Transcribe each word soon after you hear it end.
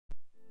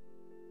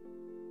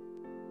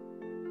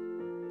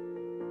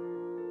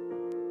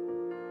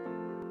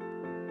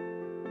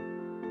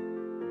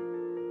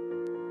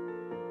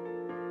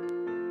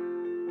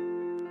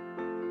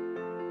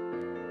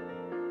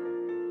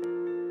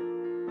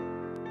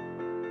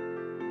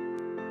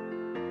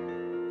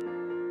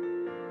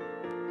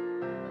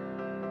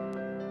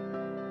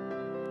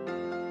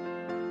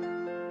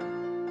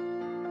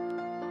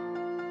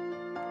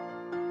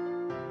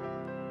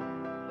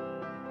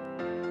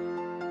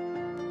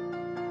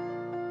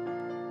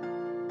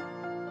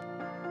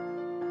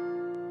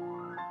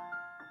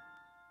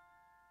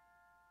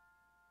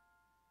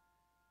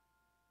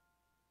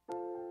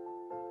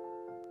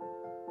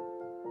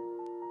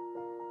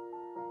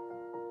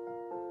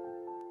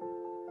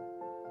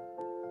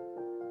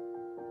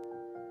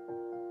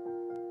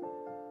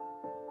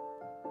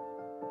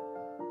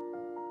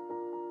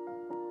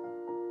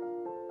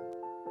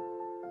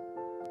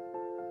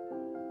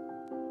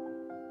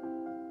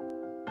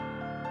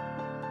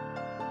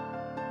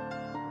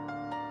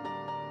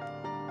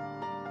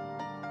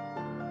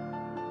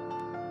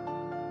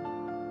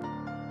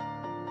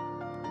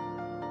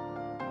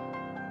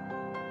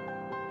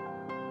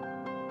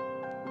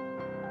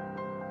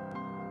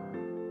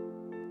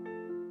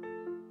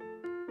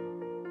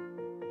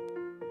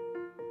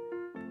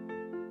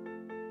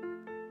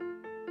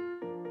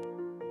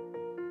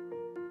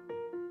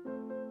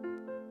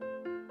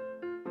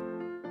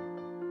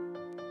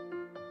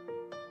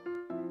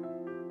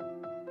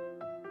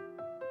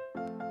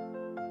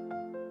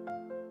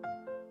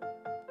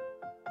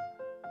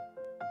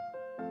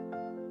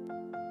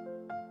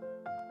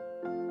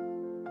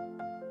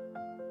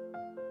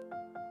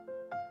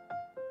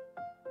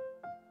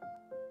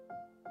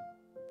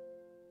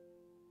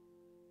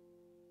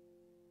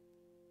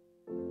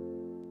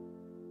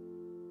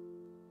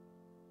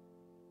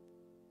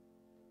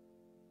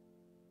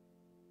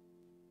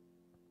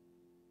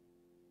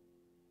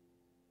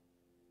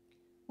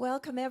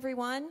Welcome,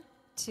 everyone,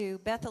 to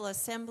Bethel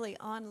Assembly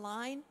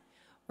Online.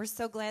 We're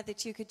so glad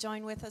that you could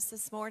join with us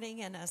this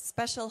morning, and a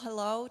special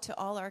hello to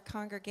all our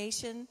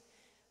congregation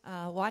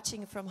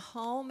watching from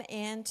home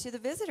and to the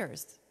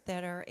visitors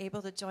that are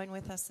able to join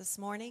with us this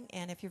morning.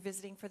 And if you're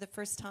visiting for the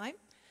first time,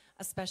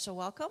 a special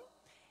welcome.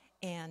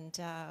 And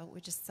we're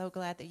just so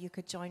glad that you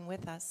could join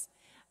with us.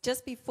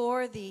 Just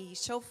before the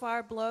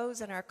shofar blows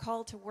and our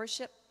call to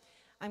worship,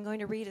 I'm going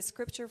to read a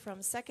scripture from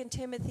 2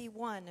 Timothy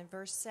 1 and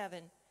verse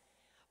 7.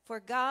 For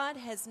God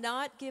has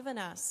not given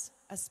us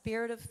a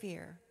spirit of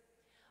fear,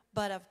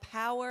 but of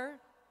power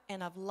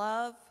and of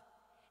love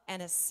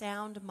and a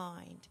sound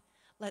mind.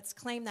 Let's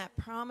claim that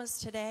promise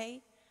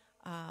today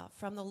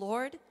from the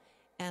Lord,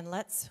 and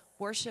let's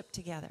worship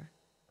together.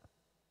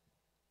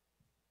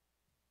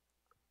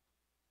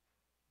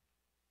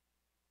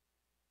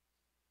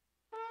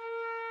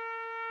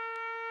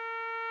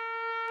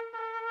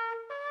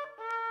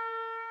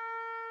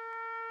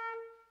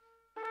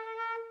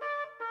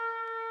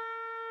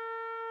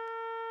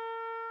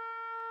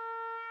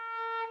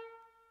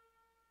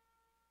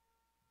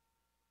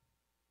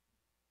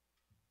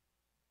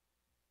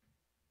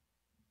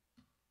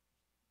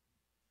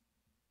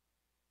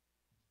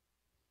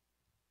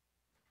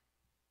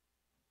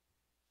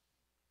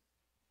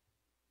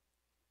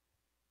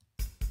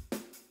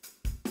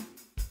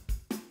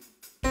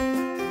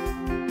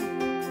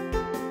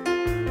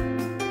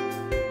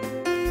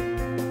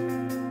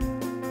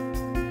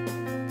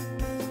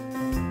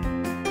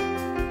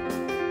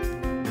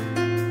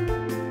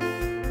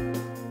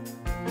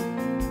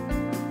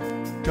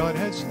 God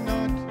has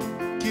not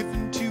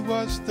given to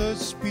us the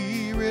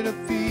spirit of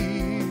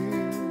fear,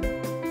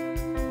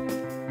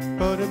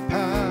 but of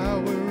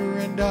power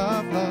and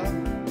of love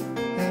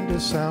and a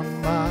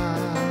sound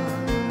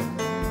mind.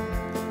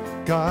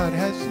 God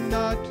has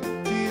not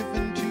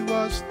given to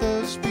us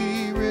the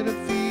spirit of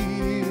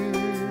fear,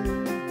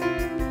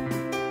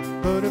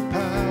 but of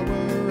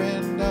power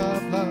and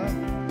of love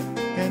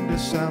and a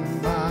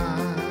sound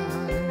mind.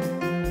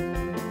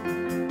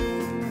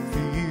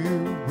 Fear,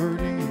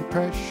 worry,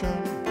 depression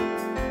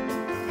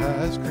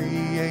has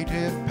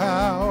creative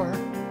power.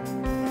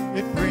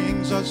 It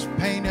brings us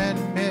pain and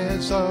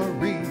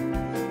misery,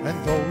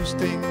 and those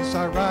things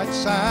are right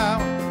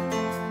sour.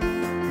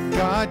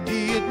 God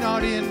did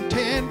not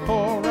intend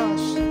for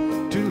us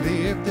to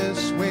live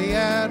this way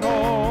at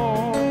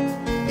all.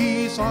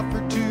 He's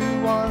offered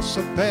to us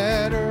a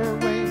better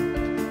way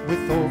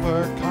with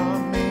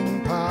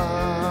overcoming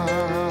power.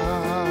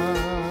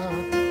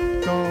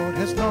 God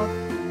has not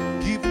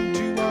given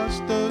to us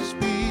the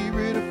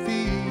spirit of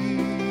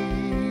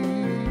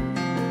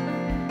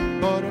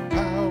but of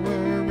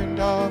power and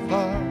of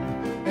love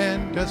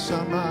and a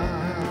sound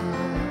mind.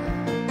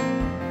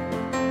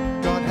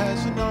 God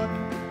has not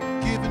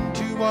given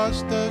to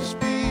us the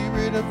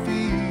spirit of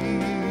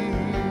fear,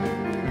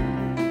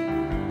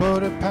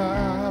 but of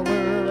power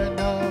and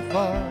of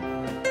love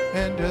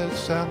and a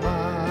sound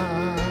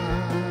mind.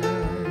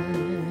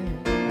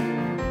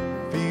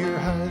 Fear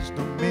has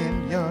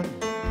dominion.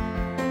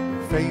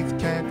 Faith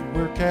can't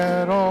work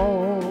at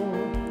all.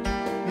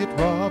 It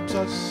robs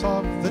us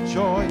of the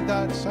joy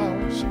that's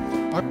ours.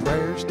 Our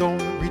prayers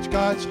don't reach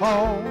God's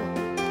hall.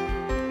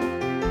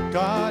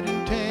 God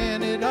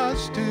intended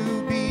us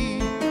to be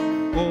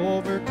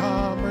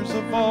overcomers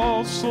of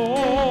all. So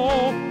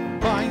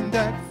bind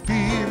that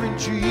fear in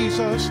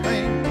Jesus'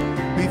 name.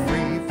 Be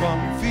free from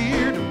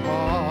fear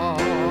tomorrow.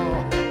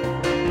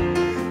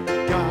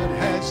 God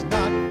has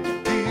not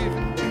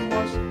given to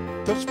us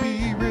the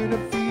spirit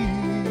of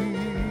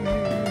fear,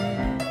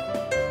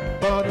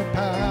 but of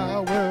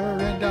power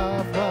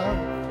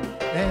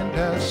and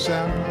a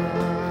sound mind.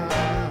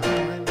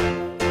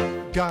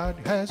 God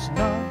has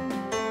not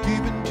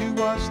given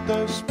to us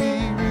the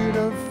spirit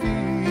of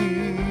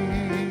fear,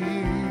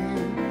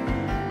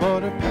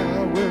 but of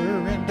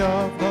power and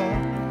of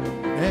love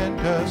and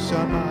a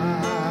sound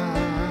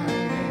mind.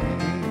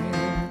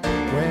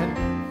 When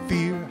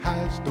fear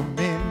has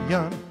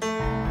dominion,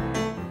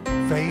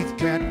 faith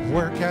can't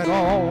work at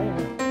all.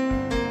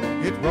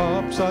 It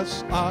robs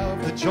us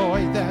of the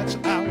joy that's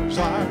ours.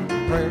 Our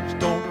prayers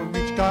don't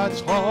reach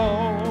God's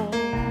hall.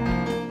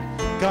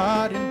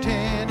 God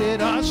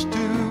intended us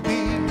to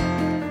be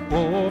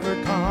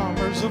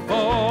overcomers of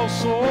all.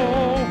 So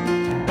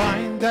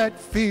bind that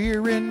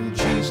fear in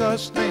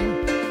Jesus'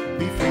 name.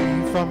 Be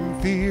free from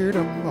fear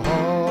tomorrow.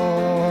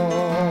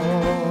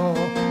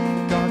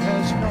 God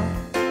has not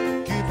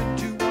given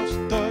to us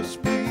the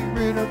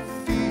spirit of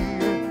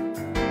fear,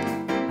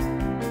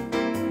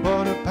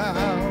 but of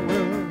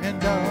power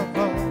and of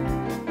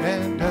love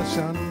and a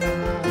sound mind.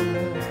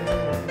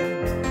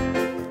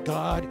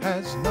 God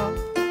has not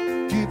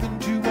given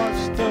to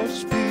us the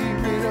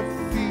spirit of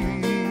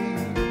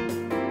fear,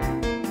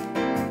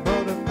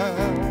 but of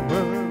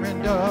power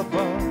and of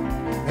love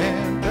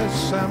and a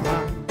sound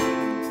mind.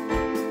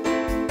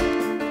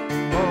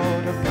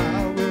 But of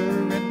power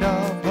and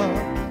of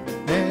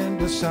love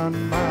and a sound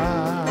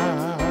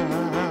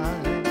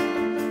mind.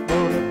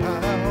 But of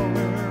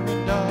power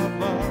and of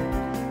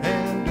love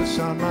and a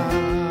sound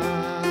mind.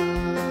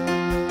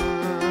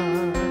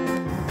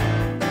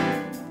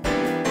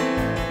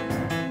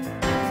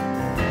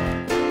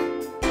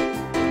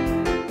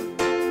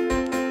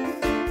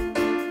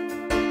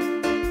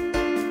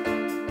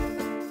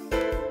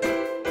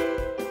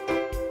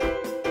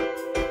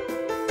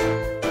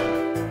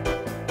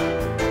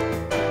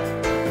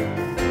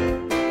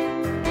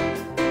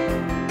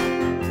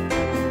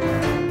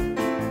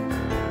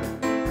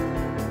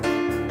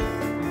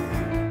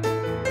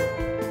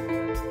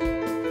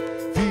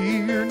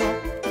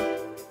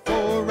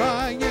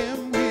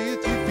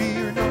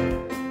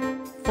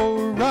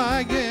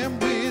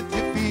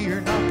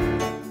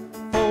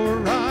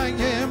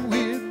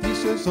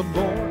 says the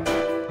Lord.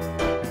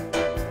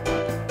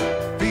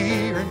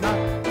 Fear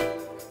not,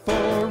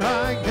 for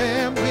I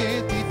am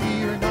with thee.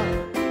 Fear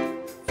not,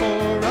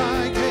 for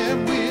I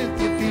am with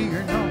thee.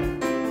 Fear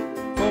not,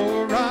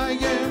 for I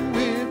am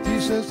with thee,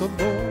 says the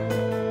Lord.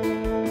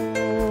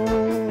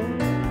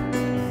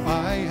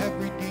 I have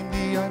redeemed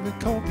thee, I will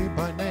call thee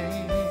by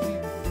name.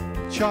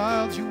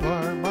 Child, you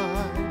are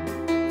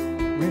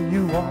mine. When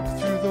you walk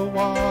through the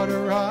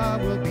water, I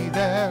will be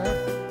there.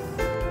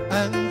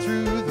 And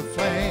through the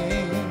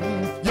flame,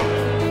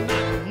 you'll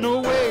not no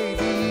way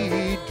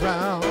be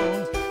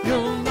drowned.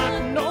 You'll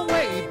not no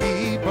way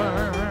be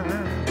burned.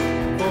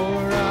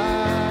 For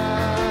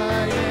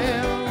I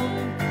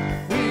am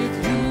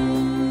with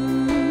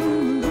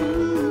you.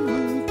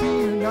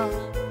 Fear not,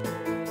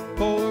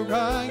 for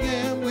I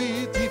am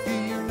with thee.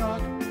 Fear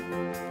not,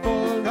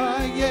 for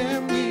I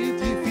am with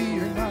thee.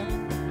 Fear not,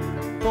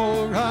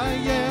 for I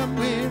am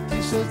with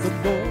thee, says the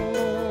Lord.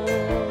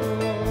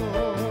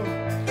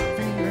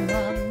 Fear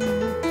not,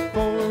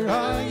 for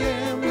I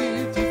am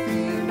with thee.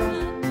 Fear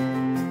not,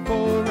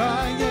 for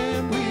I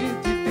am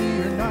with thee.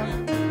 Fear not,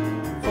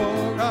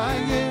 for I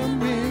am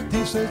with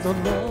thee, says the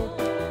Lord.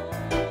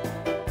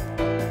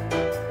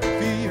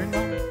 Fear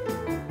not,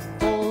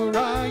 for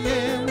I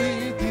am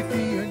with thee.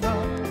 Fear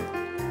not,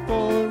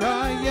 for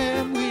I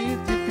am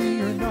with thee.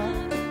 Fear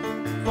not,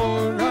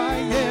 for I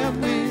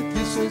am with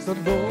thee, says the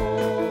Lord.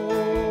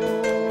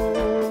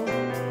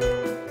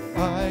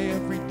 I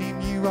have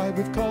redeemed you, I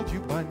have called you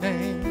by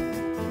name.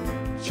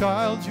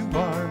 Child, you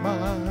are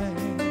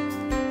mine.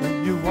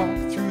 When you walk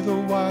through the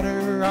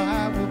water,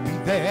 I will be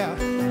there.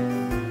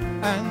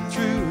 And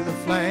through the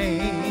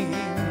flame,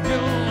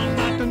 you'll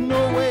not in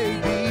no way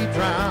be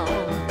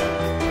drowned.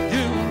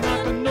 You'll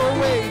not in no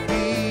way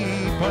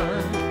be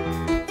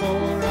burned.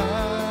 For I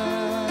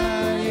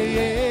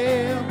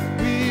am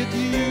with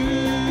you.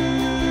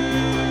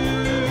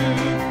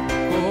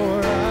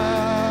 For I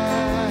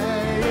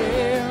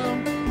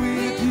am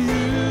with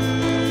you.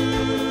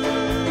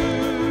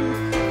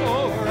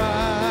 For I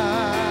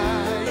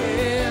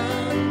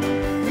am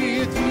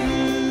with you.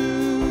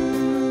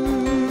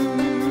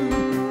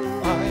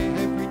 I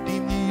have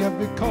redeemed thee, I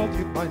have called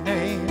you by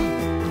name.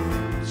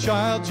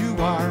 Child, you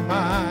are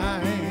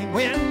mine.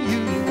 When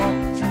you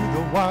walk through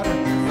the water,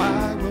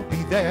 I will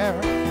be there.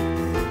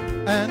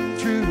 And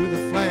through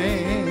the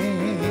flame,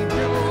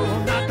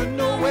 you'll not in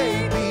no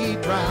way be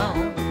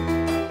drowned.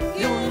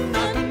 You'll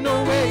not in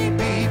no way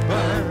be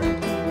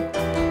burned.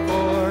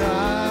 For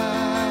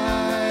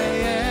I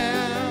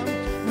am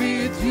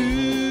with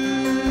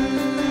you.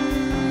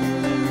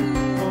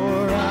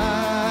 For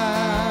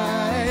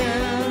I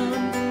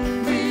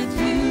am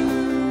with you.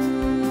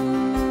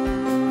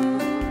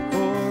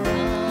 For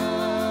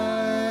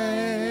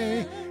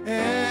I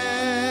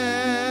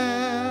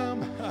am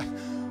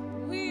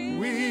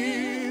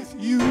with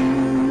you.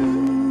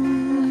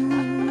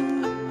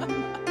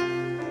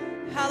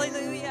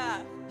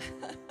 Hallelujah.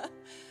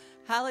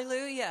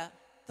 Hallelujah.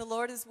 The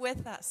Lord is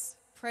with us.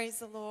 Praise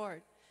the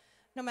Lord.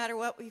 No matter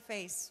what we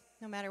face,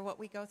 no matter what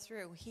we go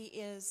through, He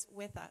is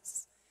with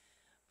us.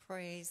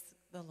 Praise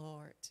the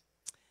Lord.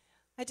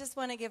 I just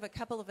want to give a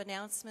couple of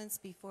announcements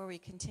before we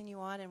continue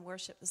on in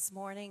worship this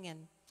morning.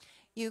 And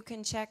you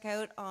can check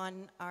out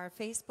on our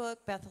Facebook,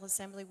 Bethel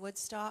Assembly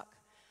Woodstock,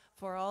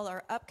 for all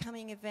our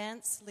upcoming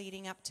events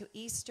leading up to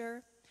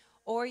Easter.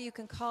 Or you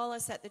can call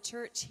us at the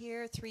church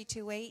here,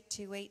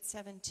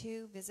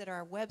 328-2872. Visit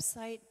our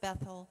website,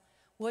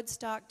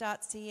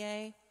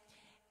 bethelwoodstock.ca.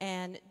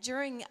 And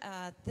during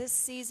this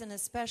season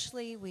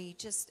especially, we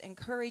just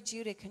encourage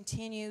you to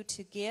continue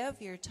to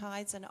give your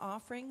tithes and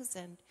offerings.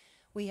 And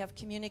we have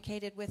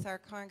communicated with our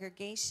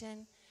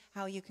congregation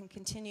how you can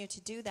continue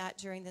to do that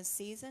during this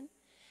season.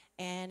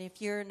 And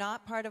if you're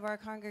not part of our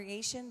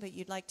congregation but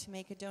you'd like to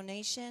make a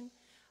donation,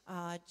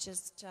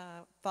 just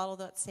follow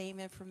that same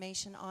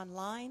information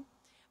online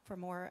for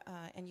more,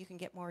 and you can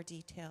get more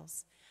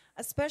details.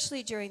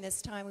 Especially during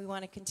this time, we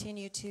want to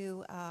continue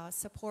to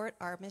support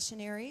our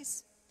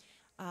missionaries.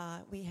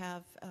 We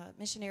have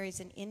missionaries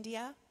in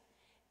India,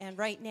 and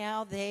right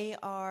now they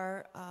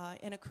are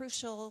in a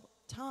crucial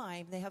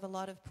time. They have a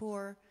lot of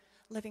poor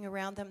living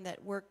around them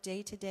that work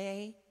day to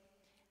day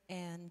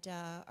and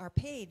are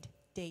paid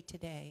day to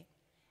day.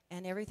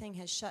 And everything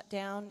has shut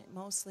down,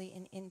 mostly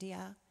in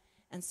India.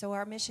 And so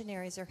our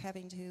missionaries are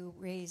having to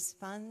raise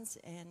funds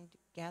and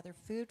gather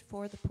food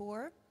for the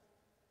poor.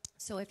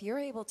 So if you're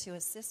able to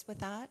assist with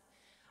that,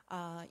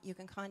 you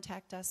can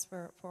contact us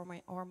for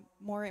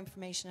more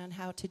information on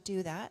how to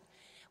do that.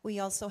 We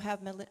also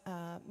have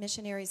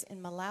missionaries in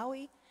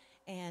Malawi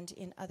and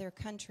in other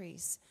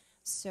countries.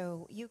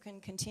 So you can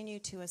continue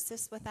to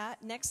assist with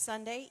that. Next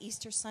Sunday,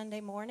 Easter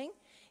Sunday morning,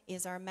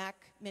 is our MAC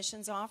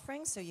missions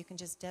offering. So you can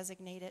just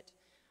designate it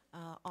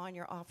on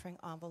your offering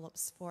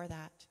envelopes for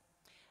that.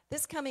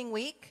 This coming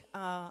week,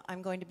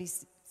 I'm going to be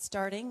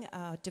starting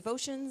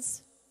devotion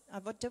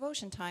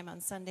time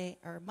on Sunday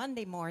or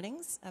Monday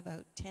mornings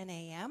about 10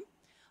 a.m.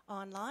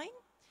 online.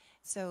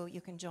 So you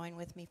can join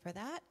with me for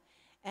that.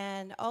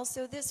 And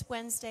also this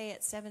Wednesday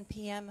at 7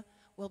 p.m.,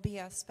 will be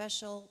a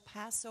special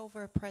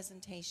Passover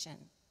presentation.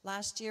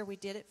 Last year we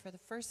did it for the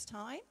first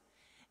time,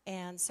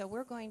 and so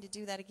we're going to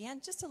do that again,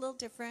 just a little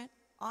different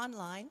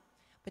online,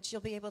 but you'll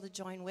be able to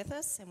join with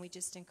us, and we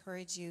just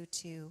encourage you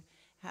to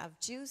have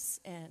juice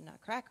and a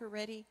cracker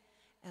ready,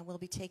 and we'll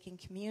be taking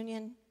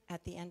communion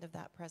at the end of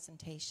that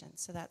presentation.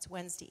 So that's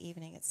Wednesday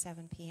evening at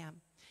 7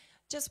 p.m.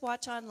 Just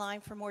watch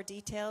online for more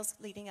details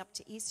leading up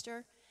to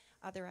Easter,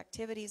 other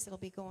activities that will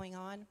be going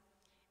on,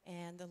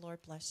 and the Lord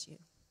bless you.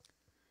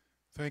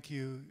 Thank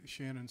you,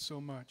 Shannon, so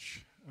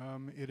much.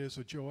 It is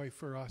a joy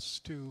for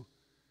us to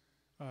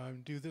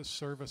do this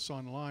service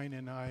online,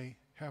 and I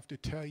have to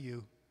tell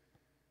you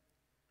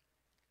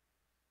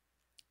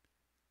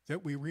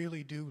that we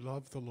really do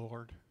love the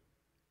Lord,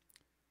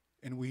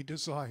 and we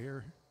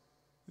desire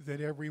that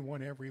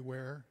everyone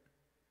everywhere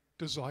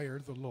desire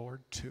the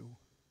Lord too.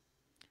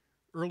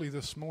 Early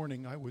this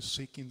morning, I was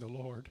seeking the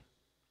Lord,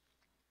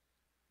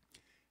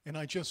 and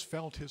I just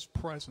felt his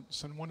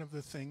presence, and one of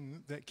the things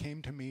that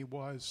came to me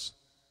was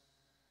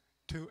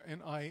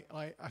I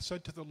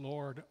said to the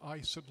Lord,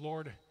 I said,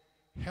 Lord,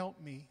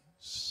 help me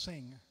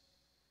sing.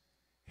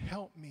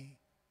 Help me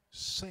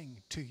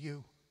sing to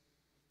you.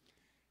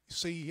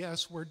 See,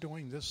 yes, we're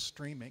doing this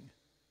streaming,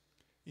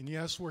 and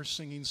yes, we're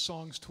singing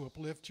songs to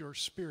uplift your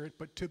spirit,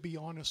 but to be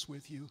honest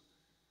with you,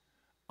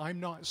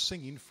 I'm not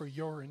singing for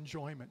your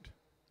enjoyment.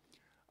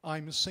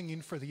 I'm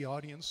singing for the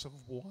audience of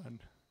one.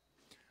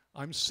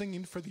 I'm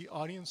singing for the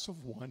audience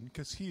of one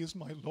because he is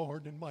my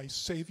Lord and my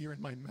Savior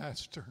and my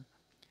Master.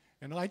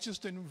 And I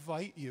just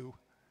invite you,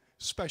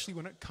 especially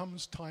when it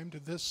comes time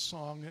to this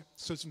song, it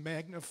says,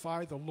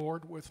 magnify the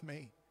Lord with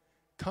me.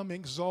 Come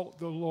exalt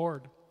the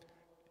Lord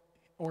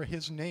or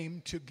his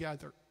name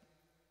together.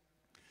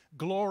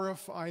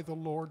 Glorify the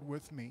Lord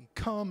with me.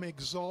 Come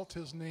exalt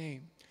his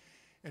name.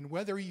 And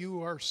whether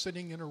you are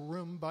sitting in a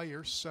room by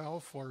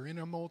yourself or in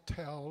a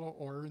motel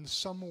or in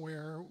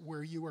somewhere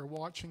where you are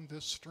watching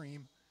this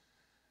stream,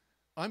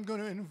 I'm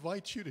going to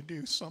invite you to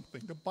do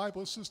something. The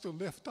Bible says to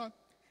lift up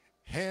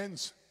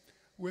hands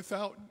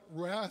without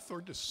wrath or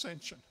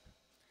dissension.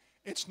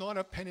 It's not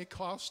a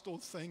Pentecostal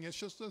thing. It's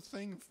just a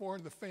thing for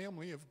the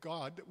family of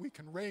God that we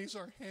can raise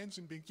our hands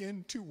and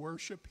begin to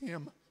worship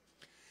him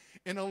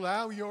and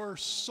allow your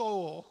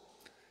soul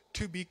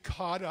to be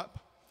caught up.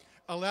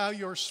 Allow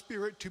your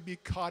spirit to be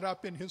caught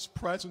up in his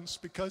presence,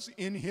 because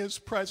in his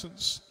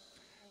presence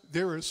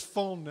there is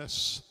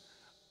fullness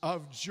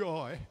of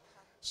joy.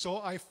 So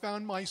I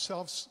found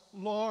myself,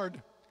 Lord,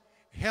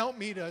 help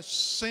me to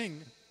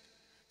sing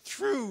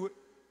through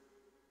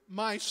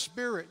my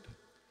spirit,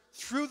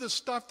 through the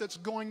stuff that's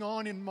going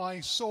on in my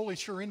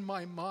soulish or in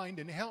my mind,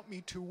 and help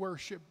me to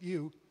worship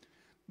you.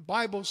 The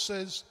Bible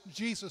says,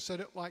 Jesus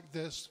said it like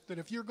this, that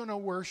if you're going to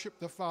worship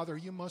the Father,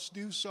 you must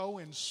do so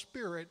in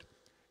spirit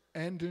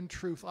and in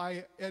truth.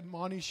 I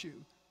admonish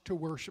you to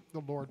worship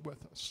the Lord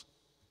with us.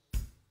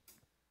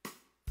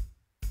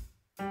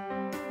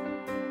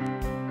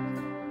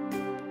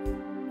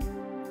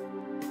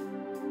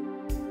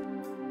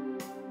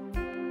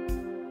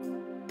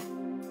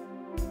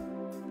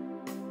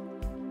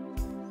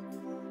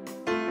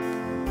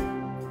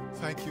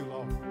 Thank you,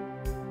 Lord.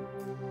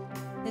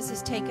 This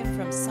is taken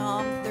from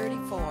Psalm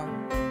 34.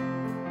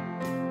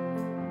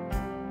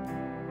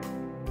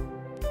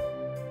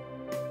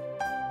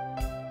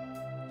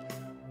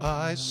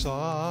 I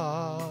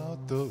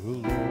sought the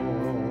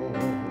Lord,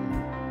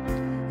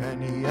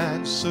 and he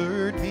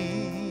answered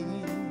me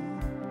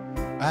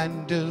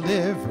and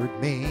delivered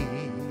me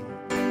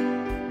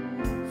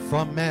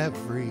from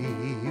every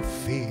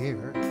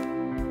fear.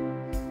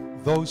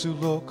 Those who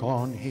look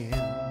on him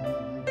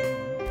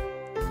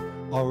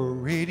are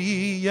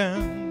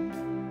radiant,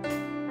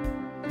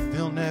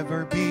 they'll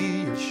never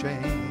be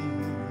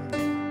ashamed,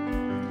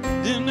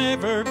 they'll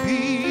never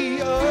be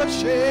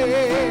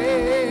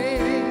ashamed.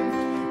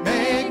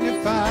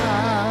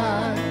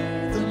 Magnify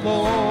the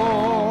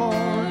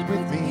Lord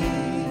with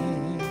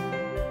me.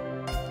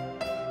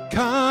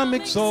 Come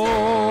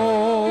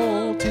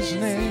exalt his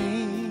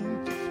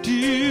name.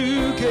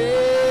 Together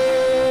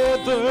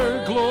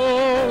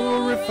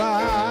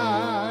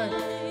glorify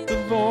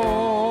the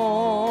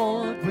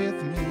Lord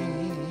with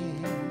me.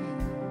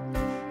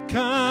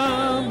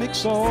 Come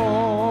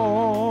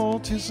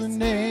exalt his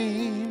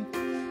name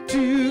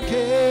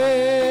together.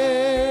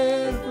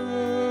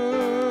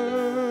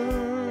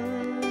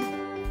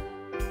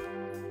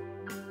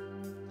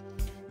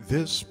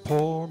 This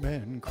poor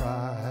man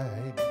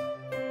cried,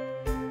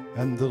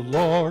 and the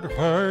Lord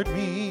heard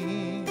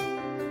me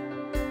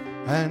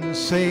and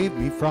saved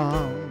me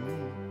from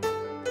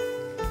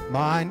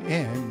mine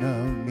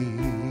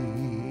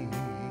enemies.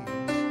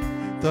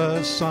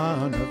 The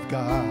Son of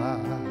God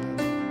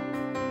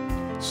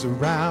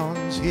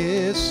surrounds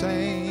his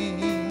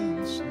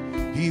saints.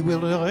 He will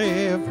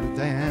deliver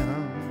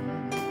them.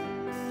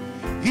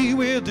 He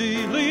will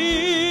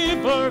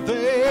deliver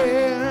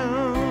them.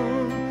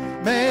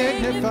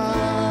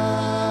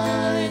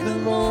 Magnify the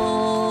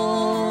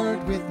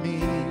Lord with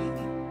me.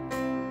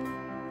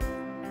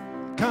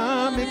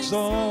 Come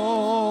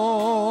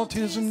exalt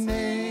his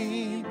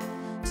name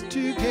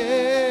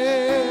together.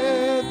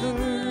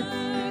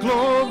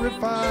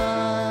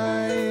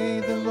 glorify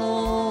the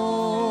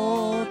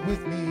Lord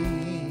with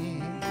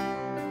me.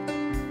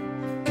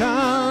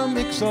 Come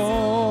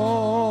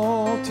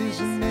exalt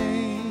his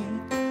name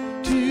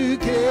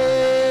together.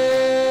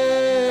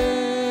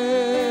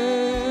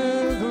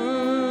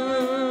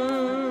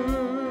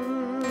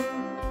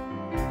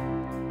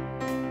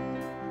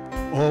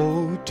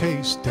 Oh,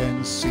 taste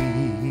and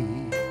see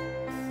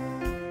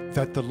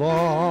that the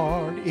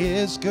Lord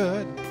is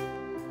good.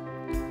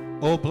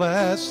 Oh,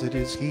 blessed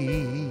is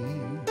he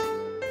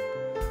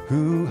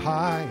who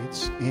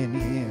hides in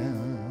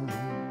him.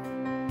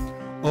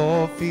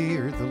 Oh,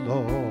 fear the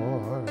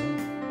Lord,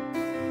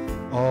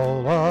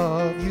 all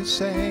of you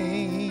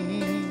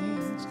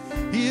saints.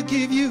 He'll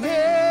give you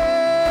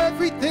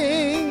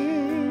everything.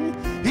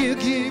 He'll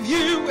give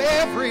you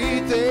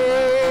everything.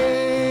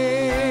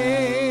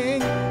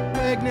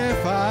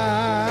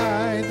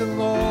 Magnify the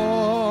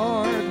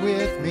Lord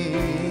with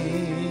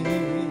me.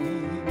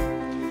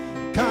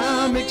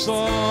 Come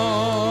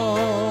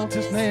exalt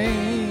his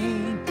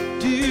name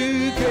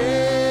together.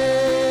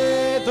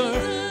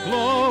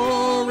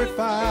 Glorify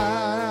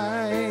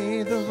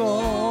the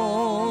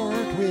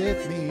Lord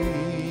with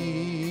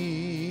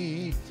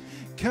me.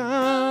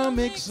 Come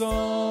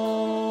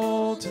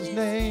exalt his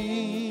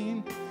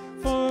name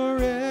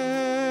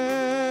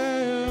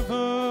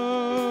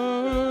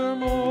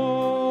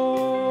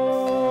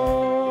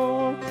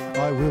forevermore.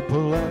 I will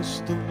bless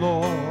the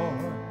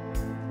Lord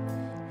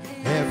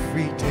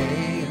every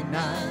day and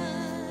night.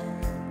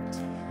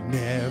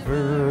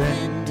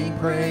 Never-ending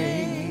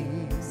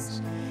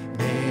praise.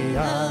 May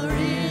our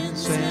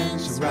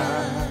incense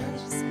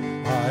rise.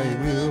 I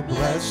will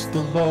bless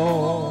the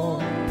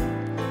Lord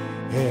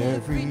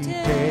every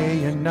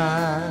day and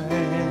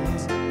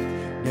night.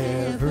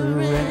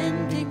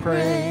 Never-ending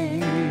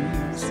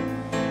praise.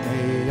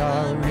 May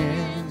our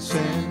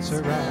incense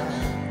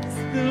arise.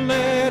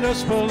 Let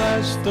us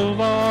bless the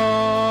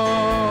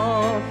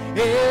Lord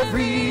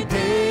every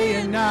day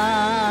and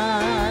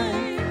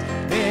night.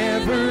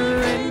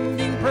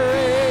 Never-ending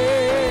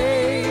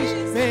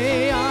praise.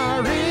 May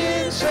our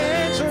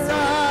incense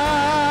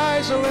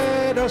arise.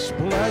 Let us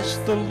bless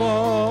the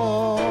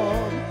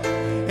Lord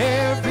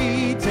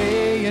every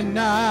day and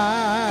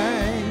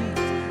night.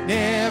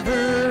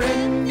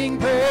 Never-ending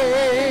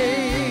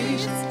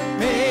praise.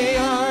 May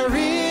our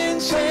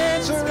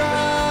incense arise.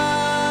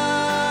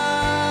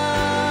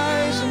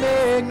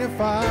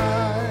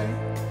 Magnify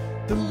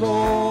the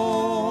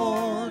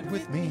Lord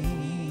with me.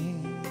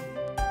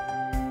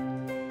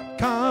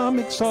 Come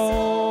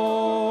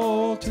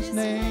exalt his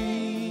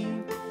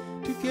name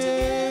together.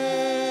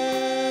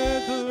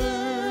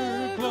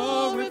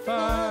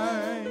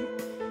 Glorify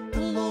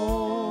the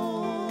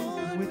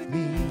Lord with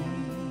me.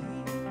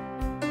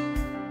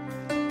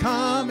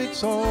 Come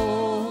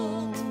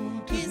exalt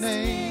his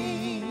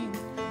name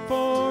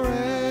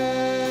forevermore.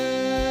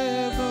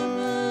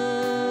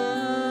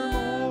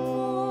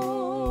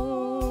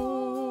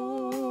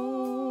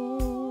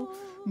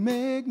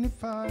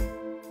 Magnify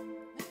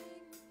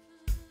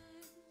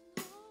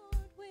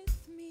Lord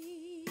with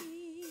me.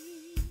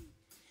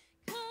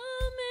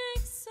 Come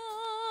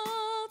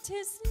exalt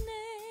his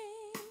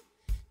name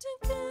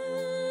together.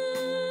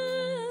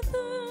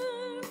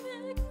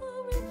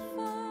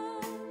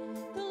 Glorify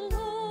the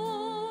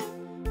Lord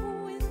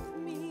with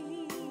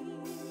me.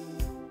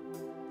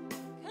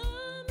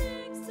 Come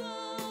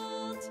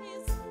exalt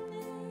his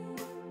name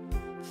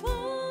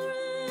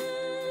forever.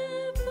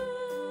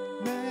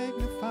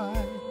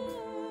 magnify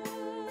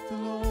the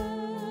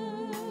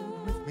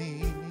Lord with me.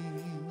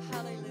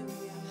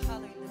 Hallelujah,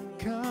 hallelujah.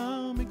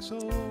 Come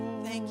exalt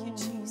Thank you,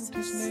 Jesus.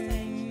 his Thank you,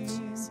 name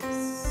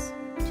Jesus.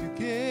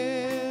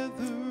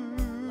 together.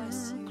 Bless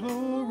you.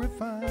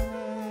 Glorify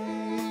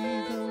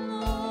the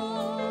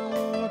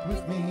Lord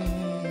with me.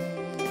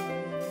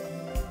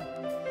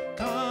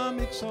 Come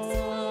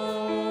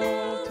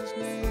exalt his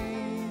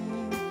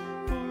name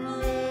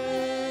forever.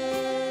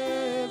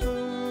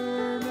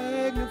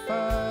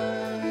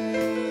 Magnify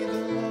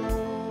the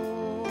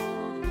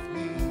Lord with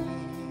me.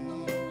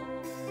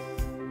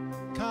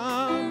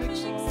 Come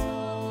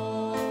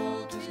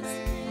exalt his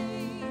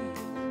name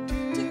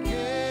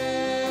together.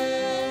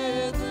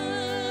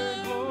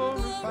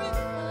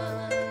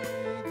 Glorify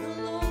the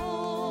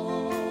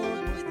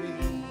Lord with me.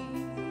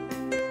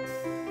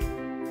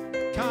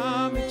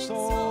 Come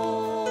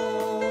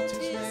exalt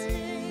his name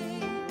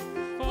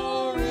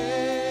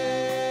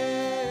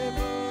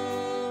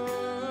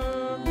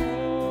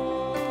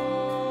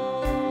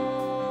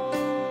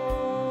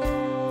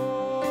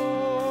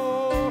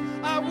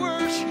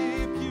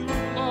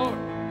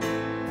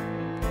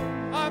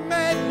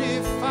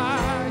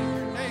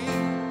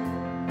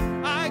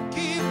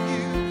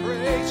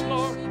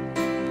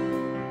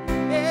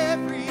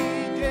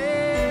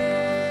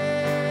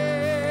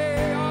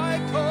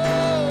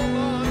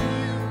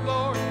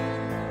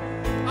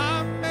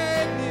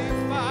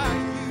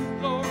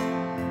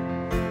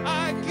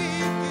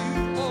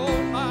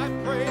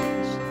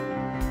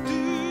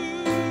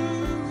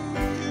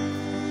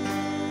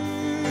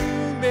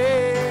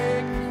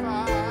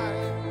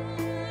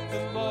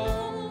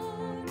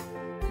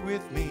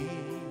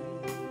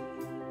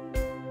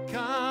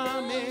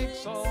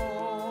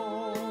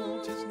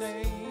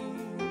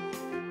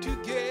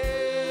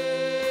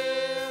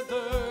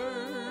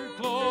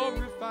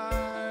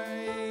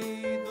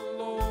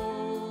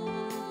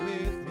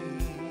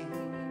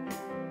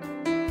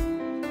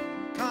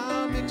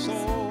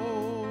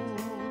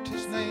exalt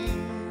his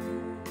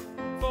name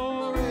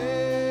forevermore.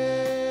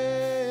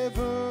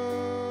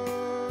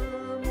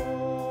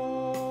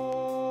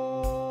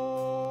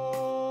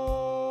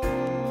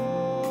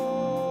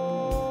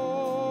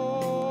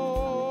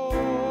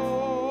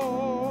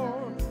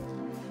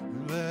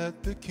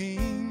 Let the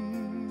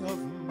King of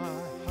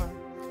my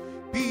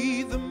heart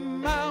be the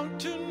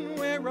mountain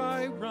where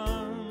I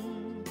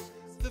run,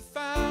 the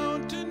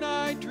fountain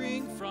I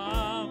drink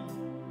from.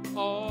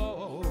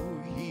 Oh,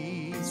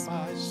 he's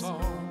my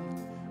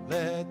song.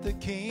 Let the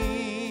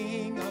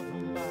King of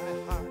my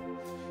heart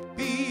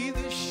be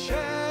the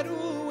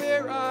shadow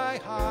where I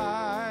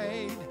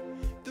hide,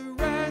 the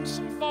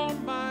ransom for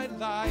my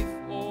life.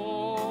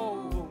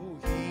 Oh,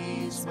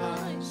 he's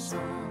my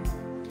song.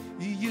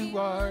 You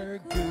are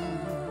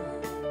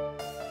good,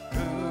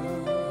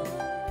 good.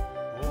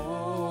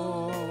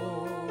 Oh,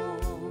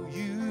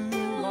 you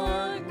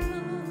are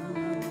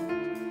good.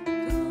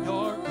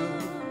 You're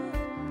good.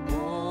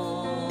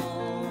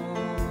 Oh,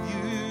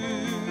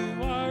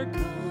 you are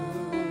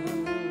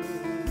good.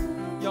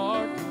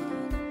 You're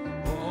good.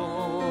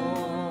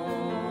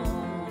 Oh,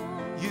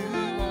 you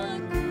are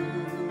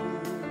good.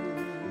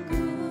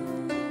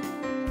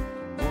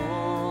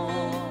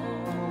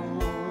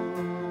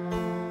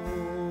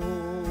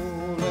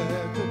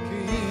 Let the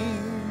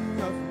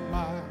King of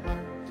my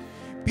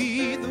heart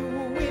be the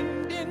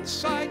wind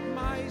inside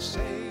my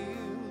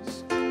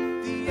sails,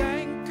 the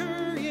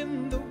anchor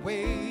in the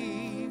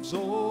waves.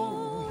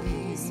 Oh,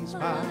 he's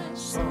my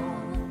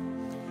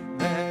song.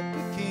 Let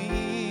the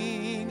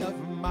King of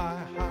my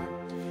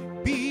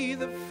heart be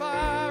the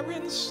fire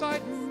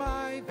inside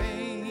my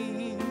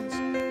veins,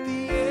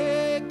 the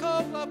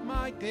echo of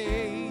my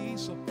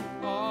days.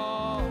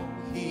 Oh,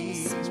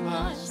 he's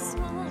my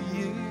song.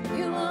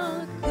 You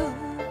are good.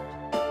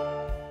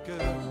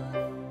 good.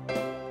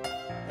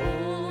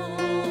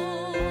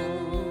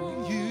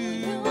 Oh,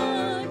 you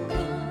are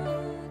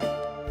good.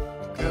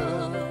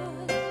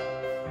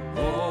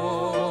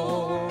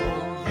 Oh,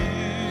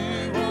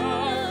 you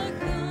are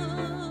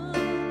good.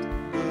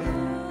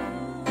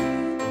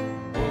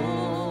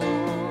 Oh,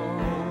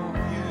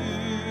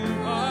 you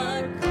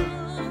are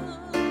good.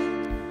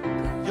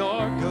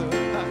 You're good.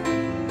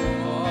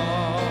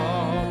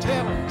 Oh,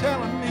 tell him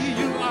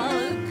you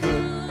are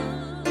good.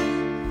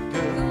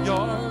 Good,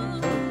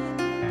 you're good.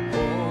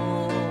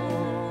 Oh,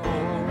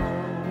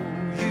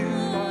 you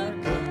are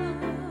good.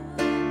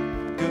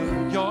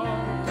 Good, you're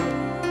good.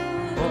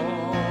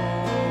 Oh,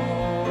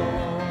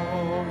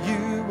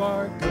 you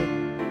are good.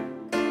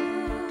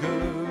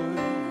 Good.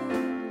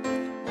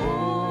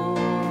 Oh,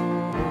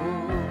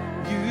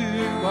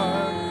 you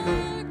are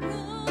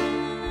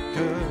good.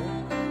 Good.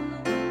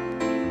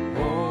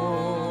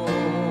 Oh,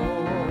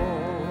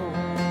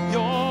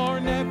 you're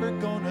never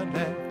gonna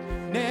let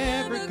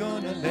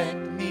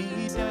me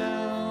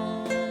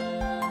down.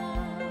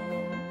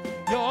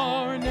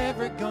 You're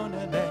never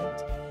gonna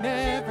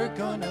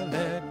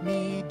let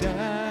me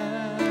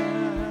down.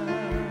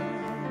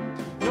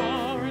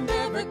 You're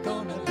never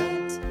gonna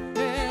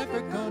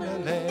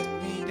let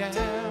me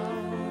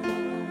down.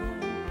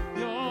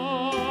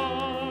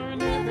 You're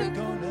never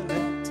gonna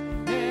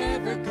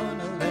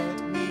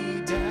let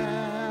me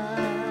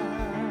down.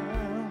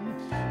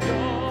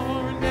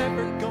 You're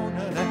never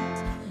gonna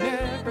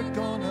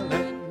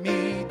let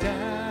me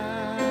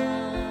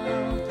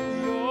down.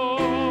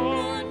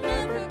 You're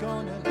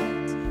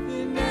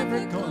never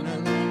gonna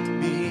let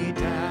me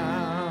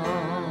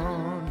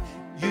down.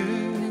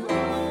 You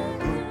are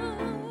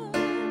good,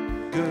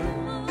 good.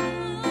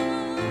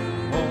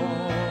 Oh,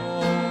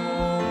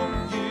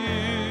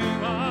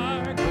 you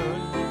are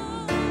good.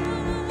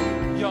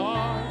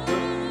 You're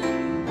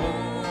good. Oh,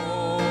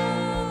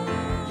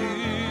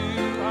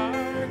 you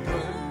are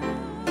good.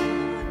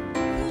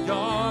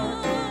 You're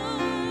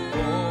good. Oh,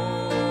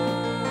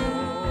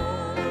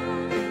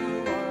 you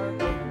are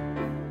good.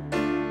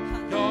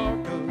 You're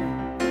good.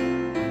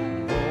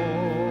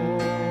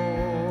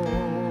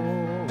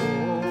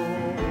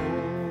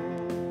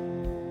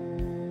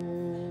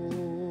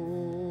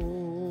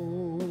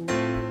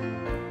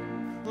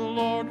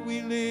 Lord,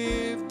 we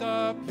lift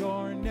up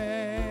your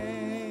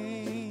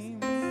name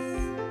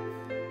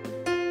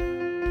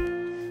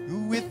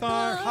with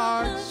our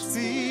hearts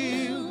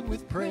filled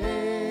with praise.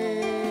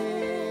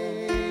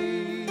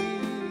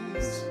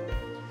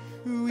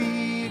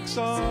 We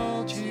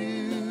exalt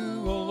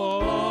you, O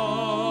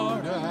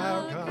Lord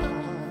our God.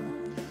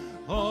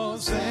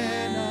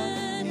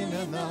 Hosanna in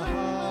the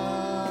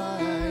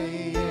highest.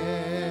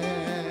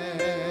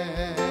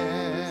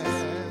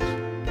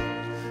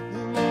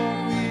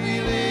 Lord,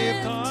 we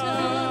lift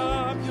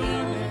up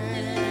your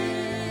name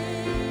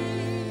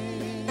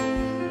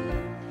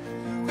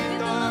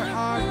with our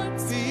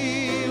hearts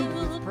filled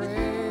with praise.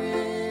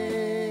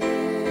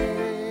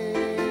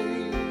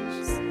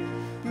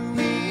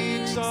 We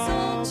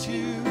exalt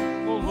you,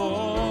 O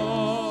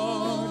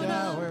Lord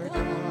our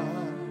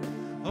God.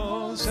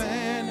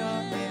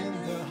 Hosanna in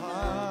the highest.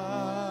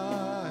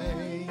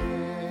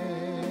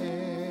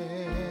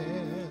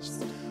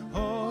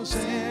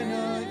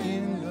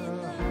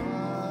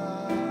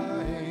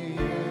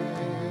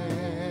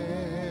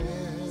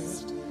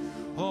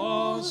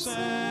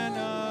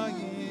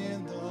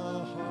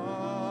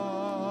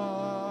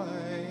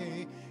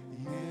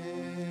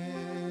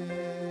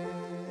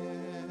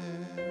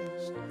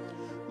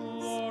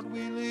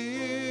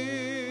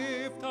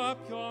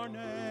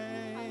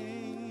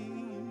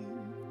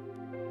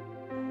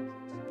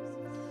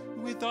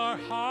 with our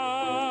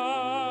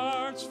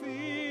hearts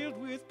filled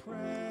with praise,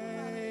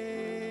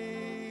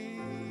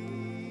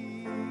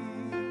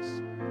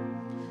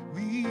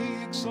 we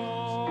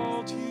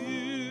exalt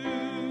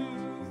you,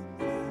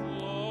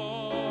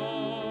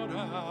 Lord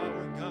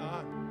our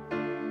God.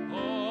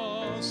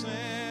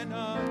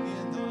 Hosanna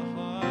in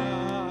the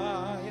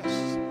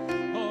highest,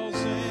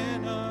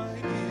 Hosanna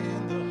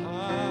in the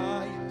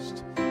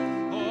highest,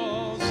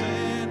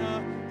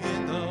 Hosanna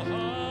in the highest.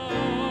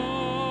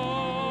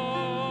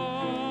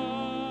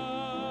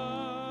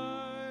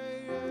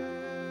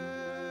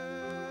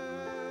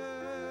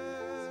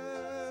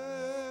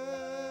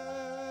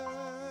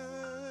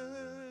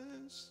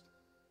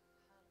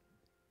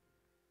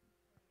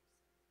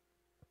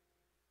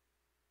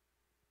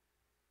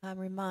 I'm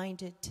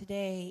reminded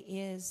today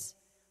is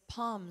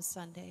Palm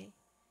Sunday,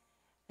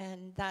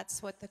 and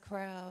that's what the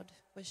crowd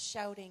was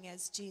shouting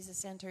as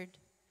Jesus entered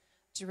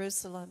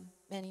Jerusalem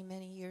many,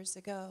 many years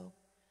ago.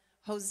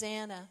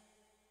 Hosanna,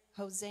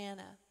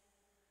 Hosanna,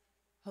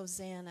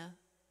 Hosanna.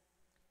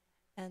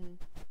 And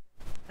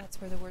that's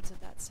where the words of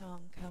that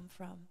song come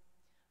from.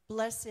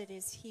 Blessed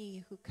is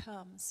he who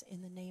comes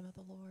in the name of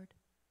the Lord.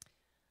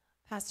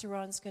 Pastor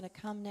Ron's going to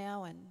come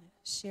now and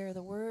share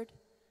the word.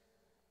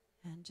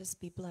 And just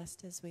be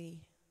blessed as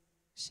we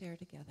share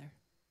together.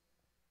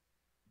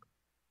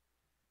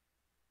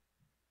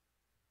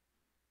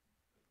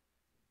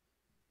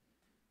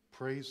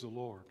 Praise the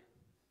Lord.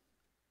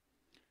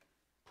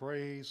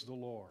 Praise the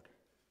Lord.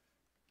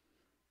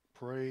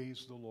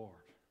 Praise the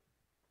Lord.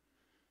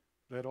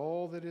 Let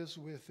all that is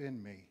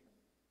within me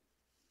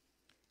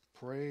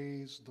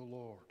praise the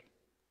Lord.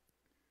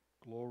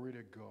 Glory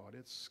to God.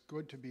 It's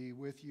good to be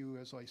with you,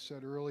 as I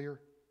said earlier,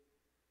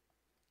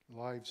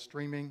 live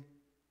streaming.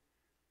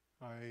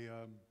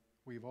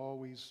 We've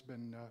always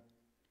been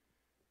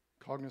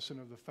cognizant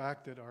of the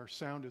fact that our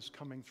sound is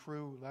coming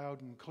through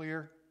loud and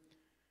clear,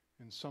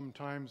 and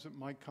sometimes it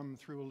might come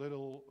through a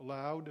little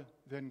loud,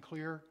 then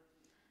clear,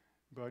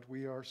 but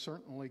we are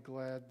certainly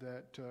glad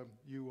that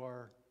you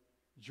are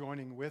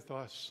joining with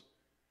us.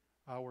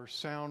 Our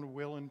sound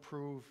will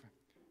improve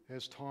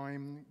as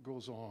time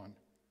goes on.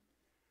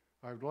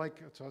 I would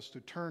like us to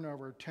turn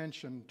our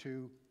attention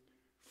to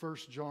 1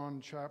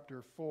 John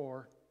chapter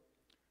 4.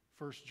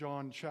 1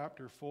 John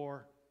chapter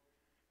 4.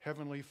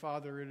 Heavenly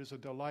Father, it is a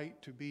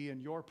delight to be in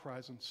your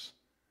presence.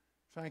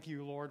 Thank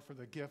you, Lord, for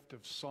the gift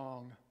of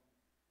song.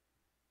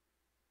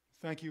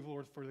 Thank you,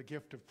 Lord, for the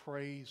gift of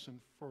praise and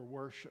for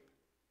worship.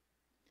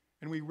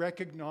 And we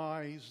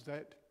recognize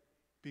that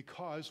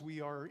because we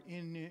are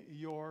in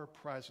your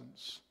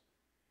presence,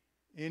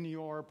 in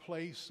your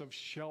place of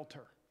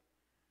shelter,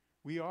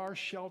 we are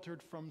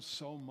sheltered from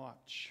so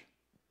much.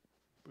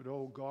 But,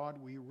 oh God,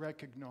 we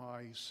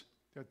recognize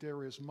that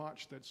there is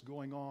much that's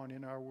going on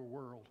in our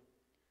world.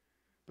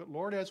 But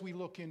Lord, as we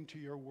look into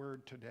your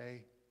word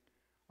today,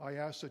 I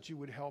ask that you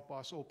would help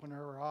us open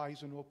our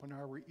eyes and open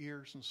our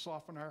ears and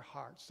soften our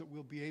hearts, that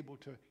we'll be able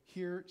to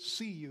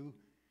see you,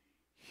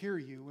 hear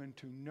you, and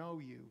to know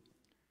you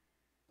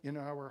in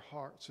our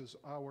hearts as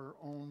our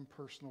own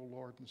personal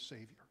Lord and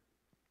Savior.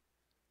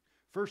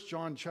 1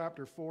 John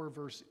chapter 4,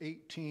 verse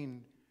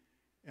 18,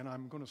 and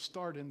I'm going to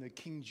start in the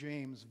King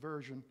James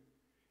Version.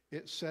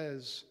 It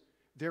says,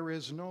 "There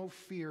is no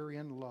fear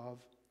in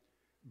love,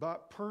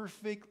 but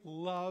perfect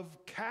love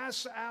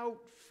casts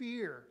out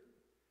fear,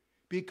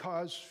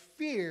 because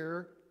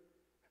fear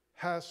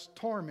has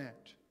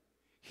torment.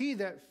 He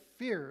that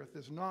feareth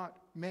is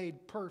not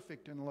made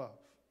perfect in love."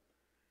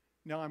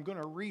 Now I'm going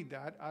to read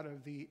that out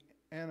of the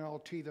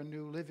NLT, the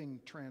New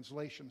Living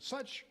Translation.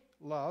 "Such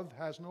love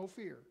has no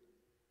fear,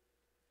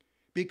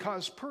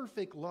 because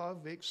perfect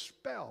love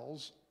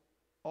expels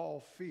all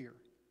fear.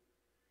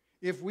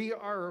 If we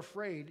are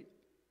afraid,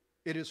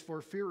 it is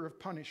for fear of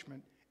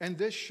punishment, and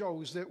this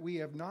shows that we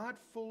have not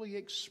fully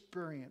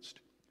experienced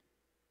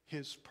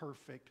his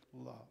perfect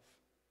love."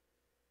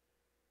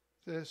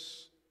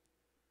 This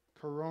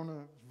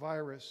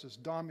coronavirus is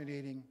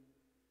dominating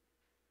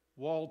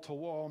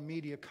wall-to-wall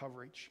media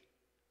coverage.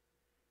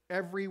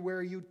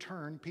 Everywhere you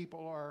turn,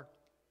 people are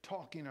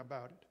talking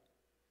about it.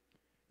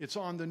 It's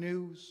on the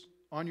news,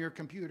 on your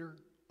computer,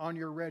 on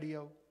your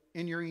radio,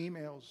 in your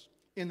emails,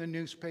 in the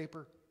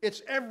newspaper.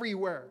 It's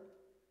everywhere.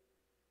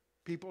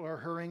 People are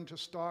hurrying to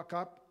stock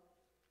up,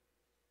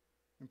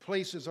 and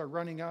places are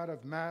running out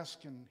of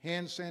masks and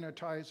hand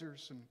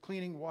sanitizers and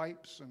cleaning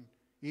wipes and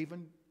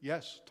even,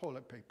 yes,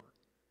 toilet paper.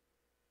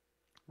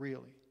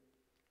 Really.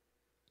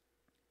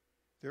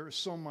 There is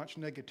so much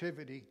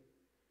negativity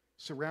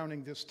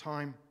surrounding this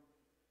time.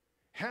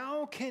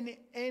 How can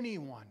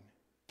anyone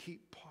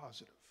keep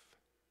positive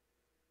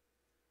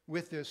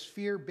with this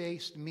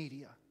fear-based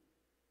media?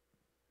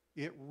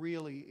 It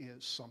really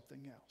is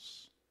something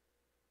else.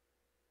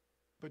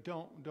 But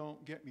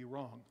don't get me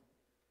wrong.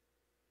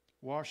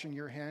 Washing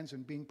your hands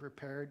and being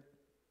prepared,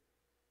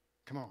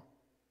 come on.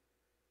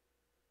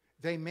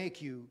 They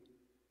make you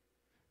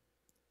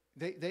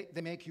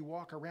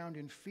walk around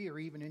in fear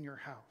even in your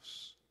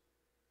house.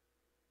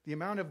 The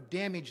amount of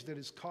damage that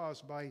is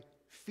caused by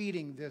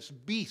feeding this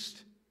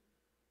beast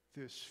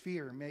this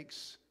fear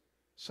makes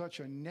such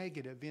a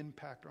negative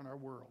impact on our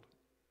world,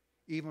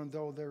 even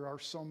though there are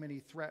so many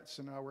threats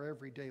in our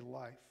everyday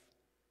life.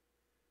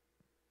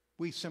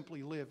 We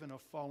simply live in a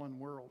fallen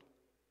world.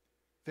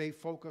 They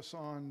focus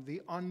on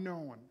the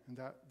unknown, and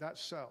that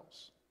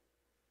sells.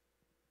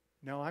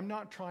 Now, I'm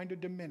not trying to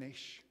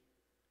diminish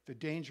the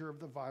danger of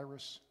the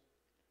virus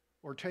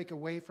or take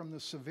away from the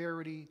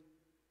severity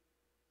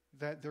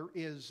that there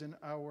is in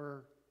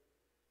our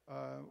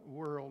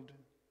world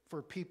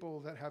for people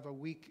that have a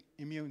weak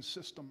immune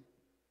system.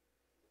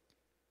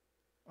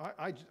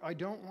 I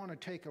don't want to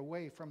take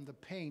away from the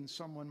pain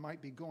someone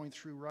might be going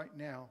through right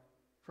now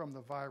from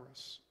the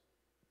virus.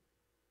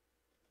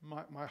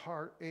 My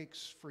heart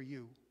aches for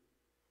you,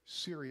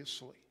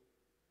 seriously.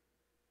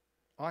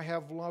 I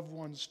have loved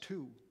ones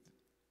too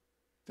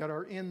that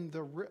are in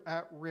the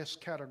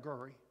at-risk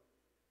category.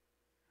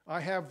 I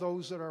have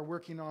those that are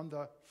working on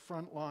the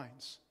front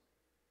lines.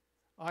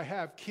 I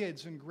have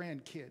kids and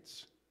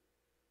grandkids.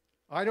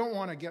 I don't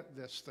want to get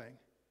this thing,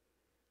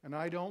 and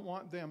I don't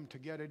want them to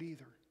get it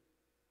either.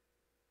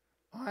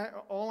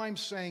 All I'm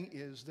saying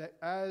is that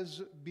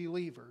as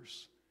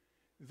believers,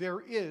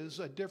 there is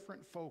a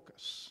different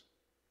focus.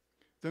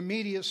 The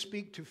media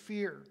speak to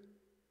fear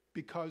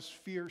because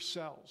fear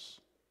sells.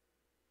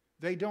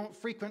 They don't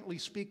frequently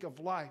speak of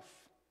life.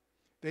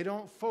 They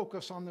don't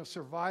focus on the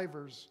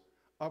survivors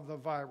of the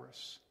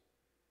virus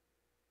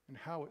and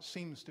how it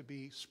seems to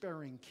be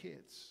sparing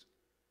kids.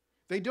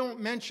 They don't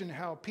mention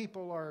how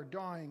people are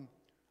dying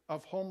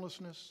of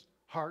homelessness,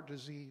 heart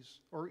disease,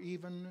 or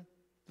even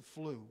the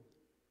flu.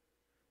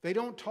 They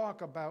don't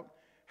talk about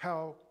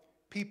how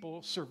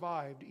people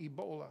survived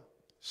Ebola,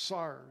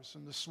 SARS,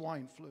 and the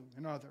swine flu,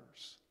 and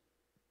others.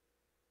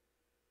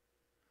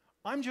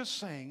 I'm just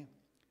saying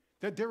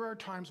that there are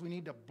times we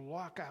need to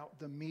block out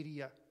the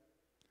media.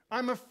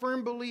 I'm a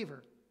firm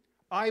believer.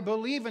 I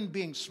believe in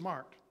being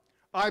smart.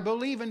 I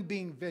believe in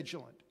being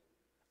vigilant.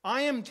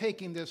 I am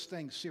taking this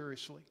thing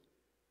seriously.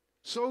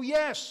 So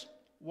yes,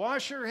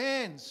 wash your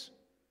hands.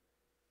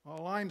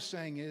 All I'm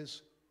saying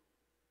is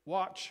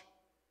watch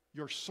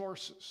your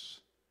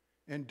sources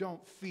and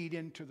don't feed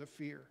into the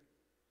fear.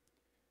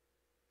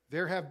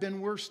 There have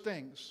been worse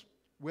things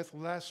with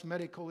less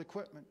medical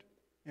equipment.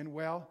 And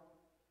well,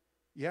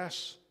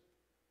 yes,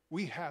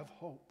 we have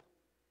hope.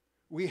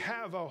 We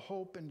have a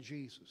hope in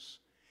Jesus.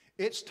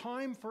 It's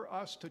time for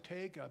us to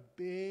take a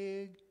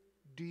big,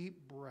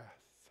 deep breath.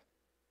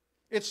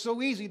 It's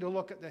so easy to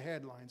look at the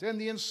headlines and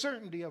the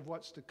uncertainty of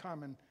what's to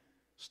come and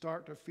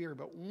start to fear.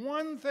 But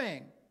one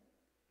thing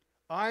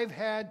I've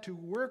had to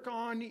work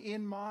on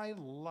in my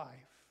life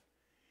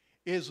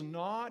is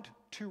not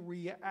to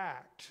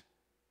react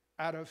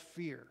out of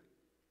fear.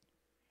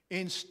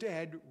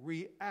 Instead,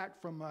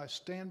 react from a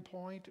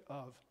standpoint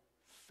of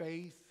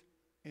faith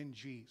in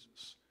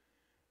Jesus.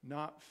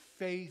 Not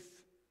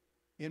faith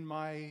in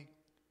my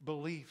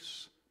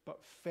beliefs,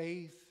 but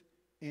faith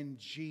in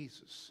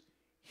Jesus.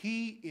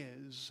 He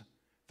is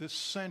the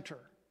center.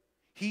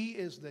 He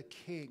is the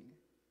King.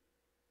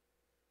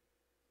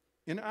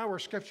 In our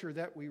scripture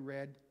that we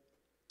read,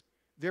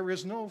 there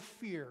is no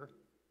fear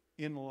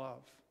in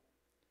love,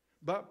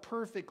 but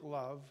perfect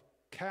love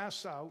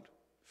casts out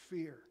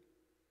fear,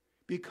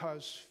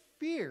 because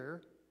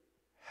fear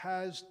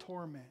has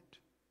torment.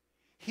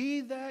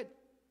 He that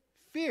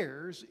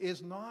fears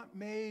is not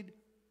made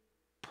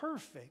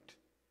perfect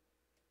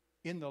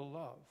in the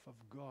love of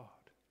God.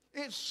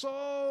 It's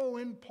so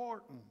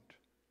important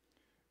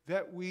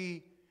that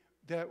we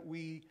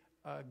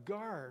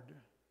guard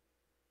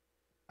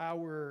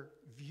our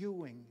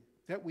viewing,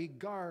 that we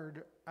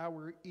guard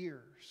our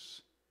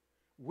ears.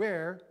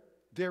 Where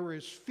there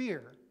is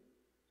fear,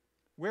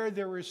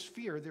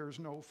 there is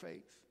no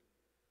faith.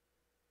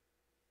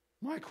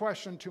 My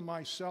question to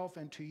myself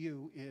and to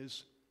you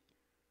is,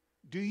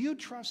 do you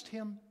trust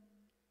Him?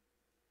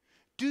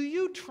 Do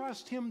you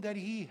trust Him that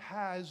He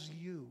has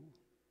you?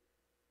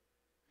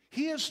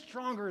 He is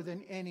stronger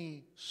than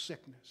any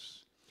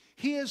sickness.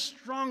 He is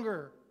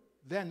stronger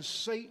than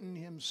Satan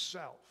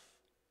himself.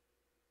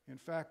 In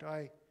fact,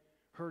 I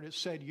heard it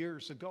said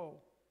years ago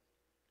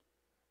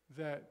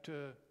that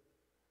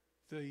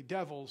the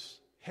devil's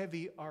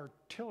heavy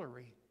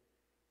artillery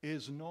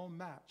is no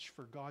match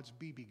for God's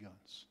BB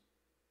guns.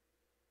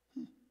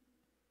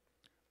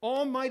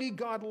 Almighty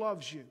God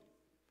loves you.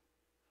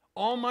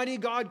 Almighty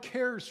God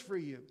cares for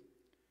you.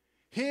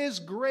 His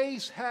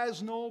grace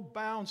has no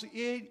bounds.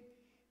 It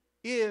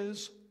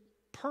is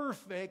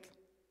perfect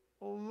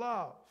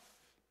love.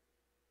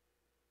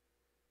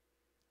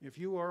 If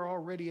you are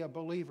already a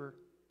believer,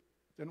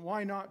 then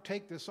why not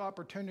take this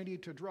opportunity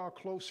to draw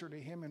closer to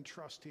Him and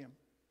trust Him?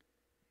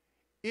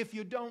 If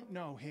you don't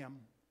know Him,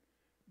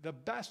 the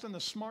best and the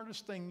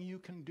smartest thing you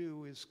can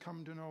do is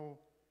come to know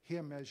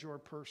Him as your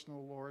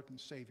personal Lord and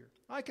Savior.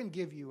 I can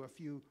give you a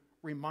few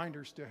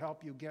reminders to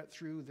help you get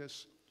through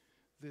this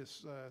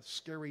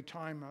scary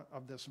time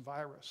of this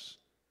virus.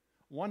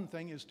 One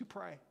thing is to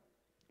pray.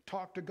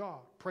 Talk to God.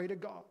 Pray to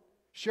God.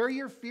 Share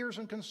your fears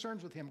and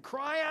concerns with Him.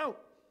 Cry out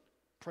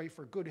Pray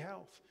for good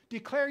health.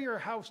 Declare your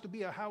house to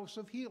be a house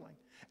of healing.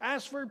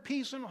 Ask for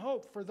peace and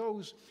hope for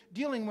those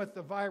dealing with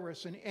the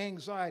virus and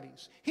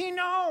anxieties. He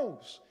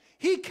knows.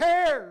 He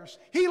cares.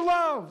 He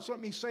loves. Let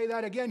me say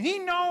that again. He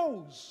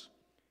knows.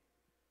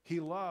 He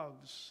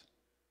loves.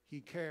 He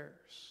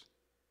cares.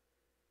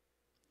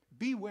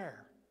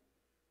 Beware,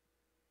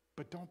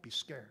 but don't be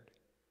scared.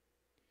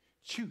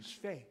 Choose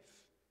faith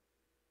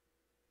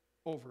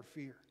over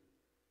fear.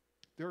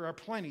 There are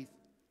plenty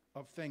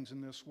of things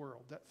in this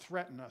world that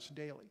threaten us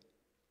daily.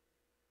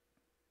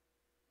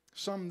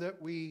 Some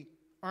that we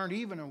aren't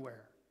even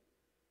aware.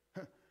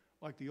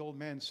 Like the old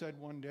man said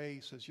one day,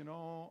 he says,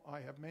 I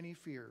have many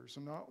fears,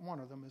 and not one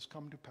of them has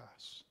come to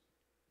pass.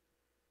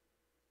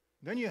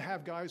 Then you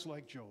have guys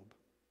like Job.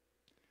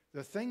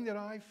 The thing that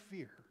I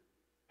fear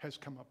has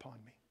come upon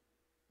me.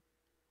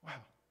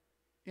 Wow,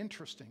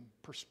 interesting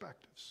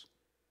perspectives.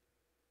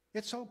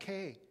 It's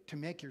okay to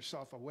make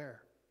yourself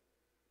aware,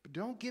 but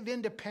don't give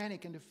in to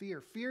panic and to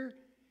fear. Fear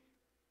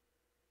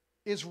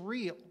is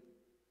real,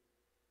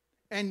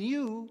 and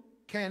you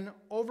can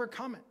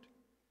overcome it.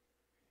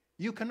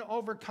 You can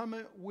overcome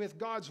it with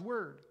God's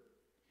word.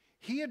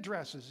 He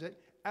addresses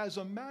it. As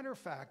a matter of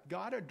fact,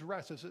 God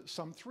addresses it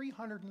some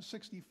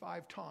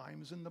 365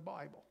 times in the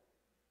Bible.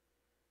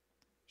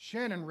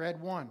 Shannon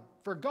read 1.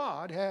 For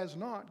God has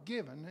not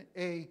given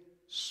a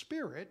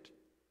spirit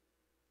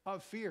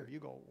of fear. You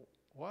go,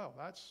 wow,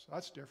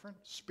 that's different.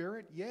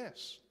 Spirit,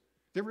 yes.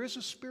 There is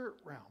a spirit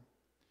realm.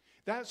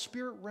 That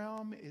spirit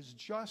realm is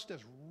just as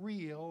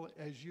real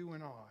as you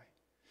and I.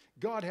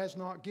 God has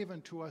not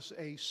given to us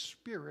a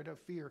spirit of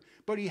fear,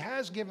 but He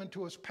has given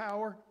to us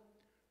power,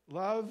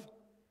 love,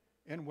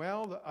 and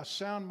a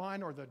sound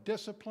mind, or the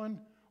discipline,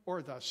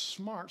 or the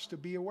smarts to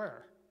be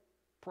aware.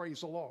 Praise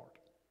the Lord.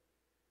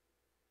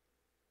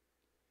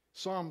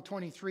 Psalm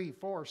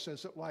 23:4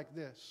 says it like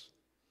this.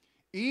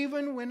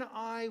 Even when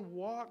I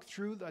walk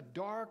through the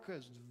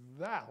darkest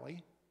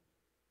valley,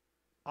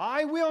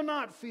 I will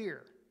not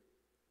fear.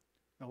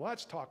 Now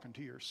that's talking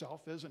to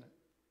yourself, isn't it?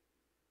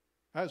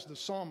 As the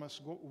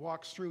psalmist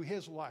walks through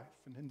his life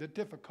and in the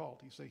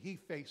difficulties that he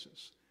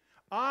faces.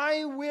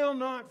 I will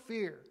not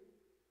fear.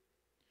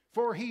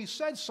 For he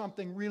said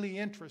something really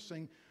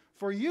interesting.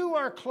 For you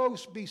are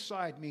close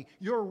beside me.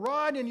 Your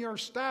rod and your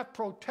staff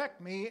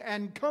protect me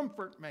and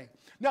comfort me.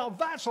 Now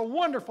that's a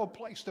wonderful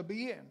place to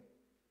be in.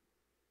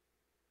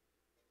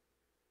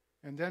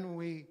 And then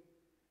we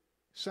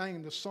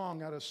sang the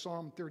song out of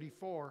Psalm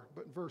 34.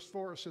 But verse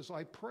 4 says,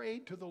 I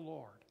prayed to the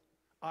Lord.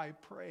 I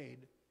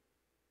prayed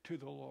to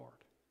the Lord.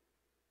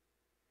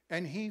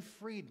 And He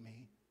freed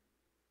me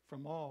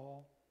from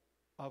all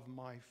of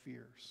my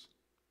fears.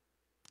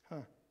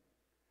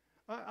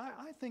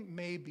 I think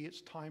maybe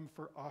it's time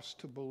for us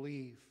to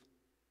believe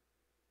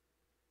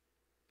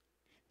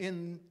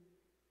in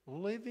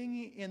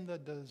living in the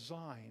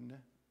design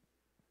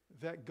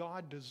that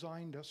God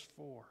designed us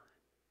for.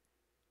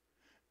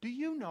 Do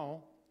you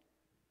know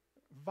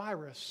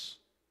this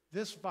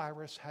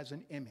virus has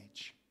an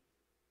image?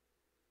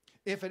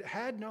 If it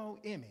had no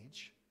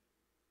image,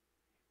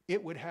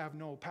 it would have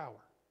no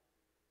power.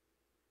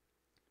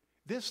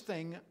 This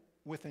thing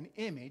with an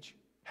image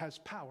has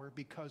power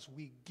because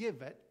we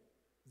give it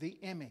the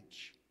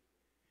image.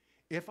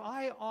 If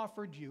I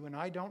offered you, and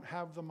I don't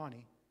have the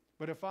money,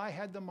 but if I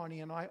had the money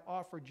and I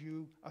offered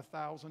you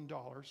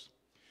 $1,000,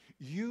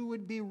 you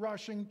would be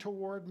rushing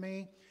toward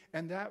me,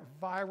 and that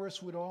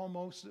virus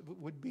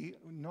would be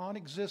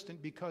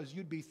non-existent because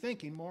you'd be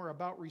thinking more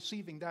about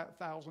receiving that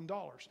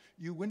 $1,000.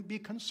 You wouldn't be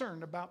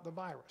concerned about the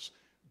virus.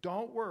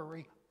 Don't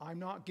worry, I'm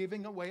not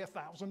giving away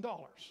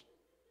 $1,000.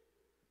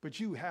 But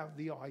you have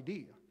the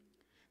idea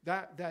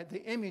that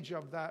the image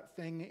of that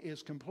thing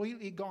is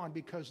completely gone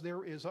because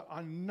there is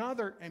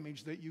another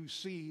image that you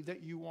see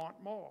that you want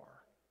more.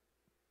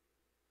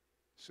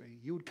 See,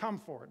 you would come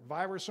for it,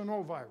 virus or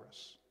no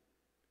virus.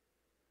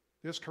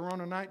 This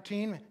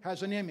Corona-19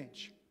 has an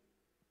image.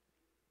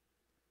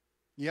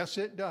 Yes,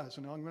 it does,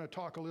 and I'm going to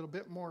talk a little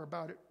bit more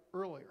about it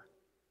earlier.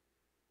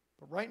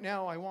 But right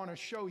now, I want to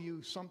show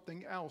you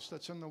something else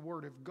that's in the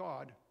Word of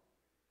God.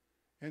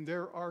 And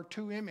there are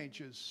two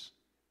images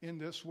in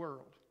this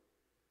world.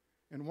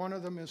 And one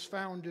of them is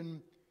found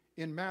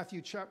in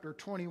Matthew chapter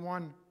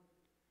 21,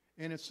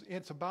 and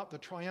it's about the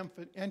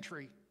triumphant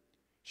entry.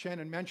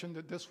 Shannon mentioned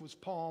that this was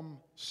Palm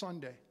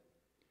Sunday.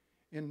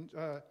 In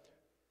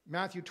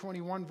Matthew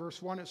 21,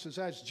 verse 1, it says,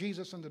 as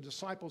Jesus and the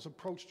disciples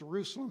approached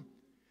Jerusalem,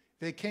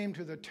 they came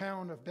to the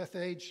town of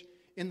Bethphage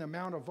in the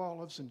Mount of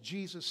Olives, and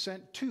Jesus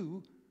sent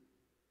two,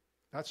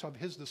 that's of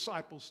his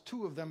disciples,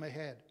 two of them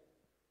ahead.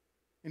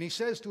 And he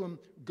says to them,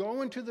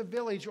 go into the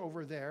village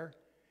over there,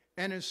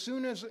 and as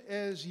soon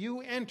as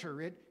you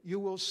enter it, you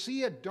will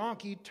see a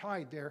donkey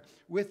tied there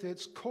with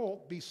its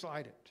colt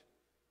beside it.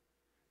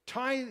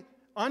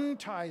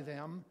 Untie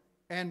them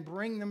and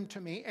bring them to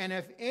me. And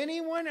if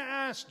anyone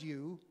asks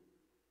you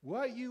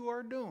what you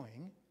are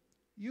doing,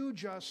 you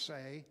just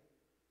say,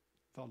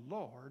 the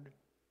Lord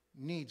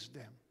needs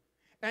them.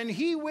 And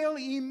He will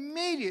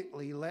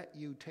immediately let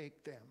you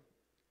take them.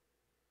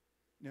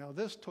 Now,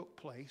 this took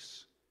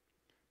place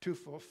to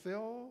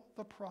fulfill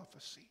the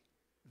prophecy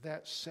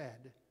that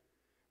said,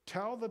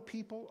 tell the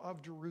people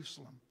of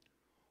Jerusalem,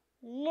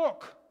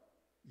 look,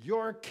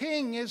 your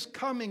king is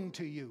coming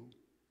to you.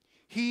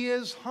 He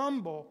is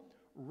humble,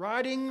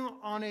 riding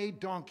on a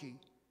donkey,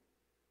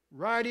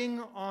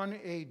 riding on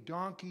a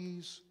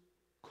donkey's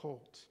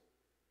colt.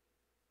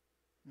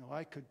 Now,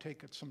 I could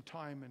take some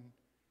time and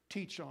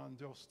teach on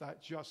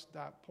just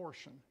that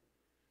portion.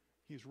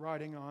 He's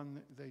riding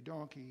on the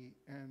donkey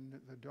and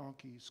the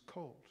donkey's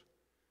colt.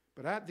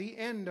 But at the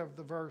end of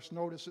the verse,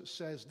 notice it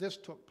says this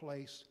took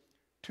place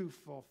to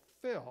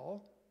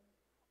fulfill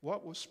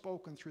what was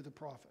spoken through the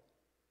prophet.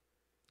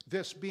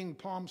 This being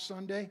Palm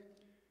Sunday,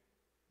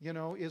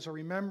 is a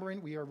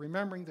remembering. We are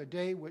remembering the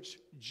day which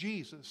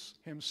Jesus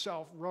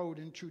himself rode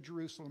into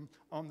Jerusalem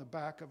on the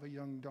back of a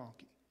young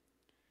donkey.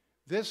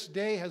 This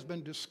day has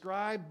been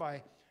described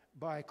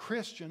by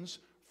Christians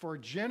for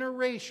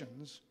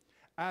generations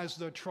as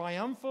the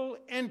triumphal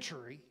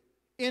entry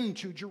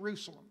into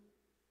Jerusalem.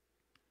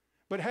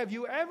 But have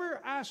you ever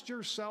asked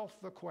yourself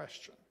the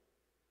question,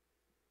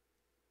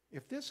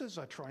 if this is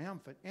a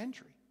triumphant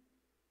entry,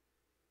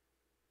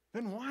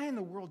 then why in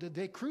the world did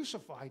they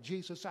crucify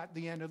Jesus at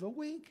the end of the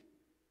week?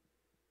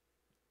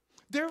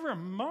 Their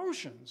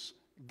emotions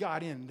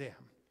got in them.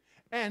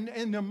 And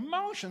the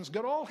emotions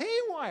got all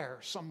haywire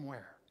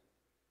somewhere.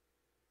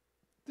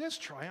 This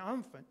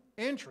triumphant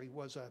entry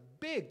was a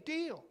big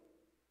deal.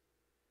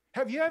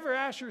 Have you ever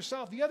asked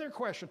yourself the other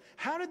question,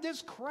 how did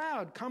this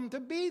crowd come to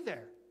be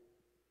there?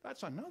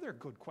 That's another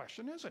good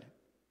question, isn't it?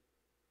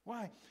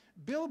 Why?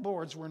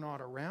 Billboards were not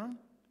around.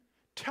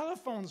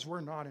 Telephones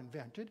were not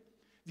invented.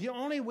 The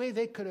only way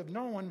they could have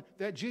known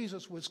that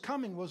Jesus was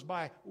coming was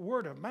by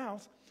word of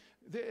mouth.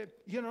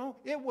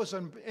 It was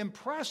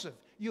impressive.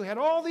 You had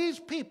all these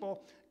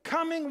people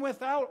coming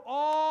without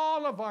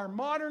all of our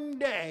modern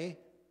day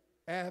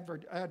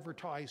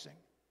advertising.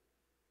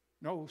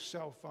 No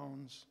cell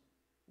phones,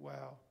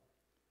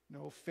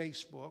 no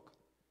Facebook,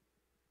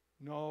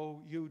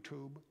 no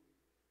YouTube.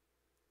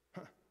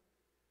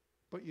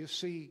 But you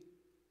see,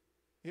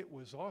 it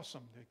was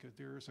awesome because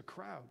there was a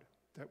crowd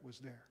that was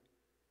there.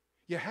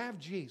 You have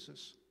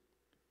Jesus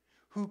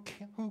who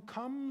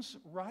comes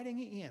riding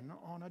in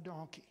on a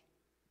donkey.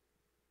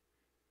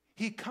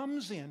 He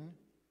comes in,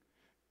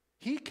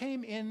 he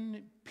came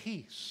in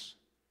peace.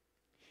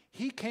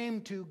 He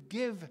came to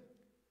give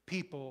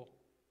people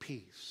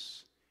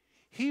peace.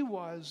 He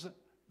was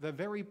the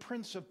very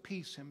Prince of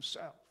Peace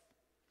himself.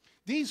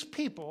 These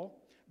people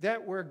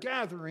that were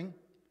gathering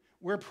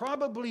were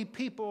probably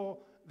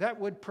people that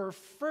would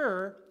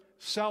prefer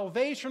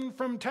salvation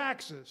from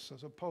taxes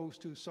as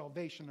opposed to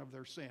salvation of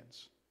their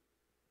sins.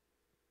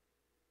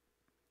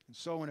 And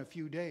so in a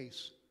few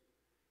days,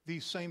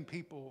 these same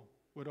people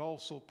would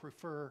also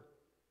prefer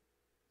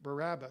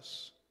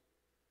Barabbas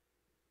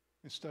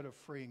instead of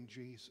freeing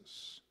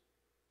Jesus.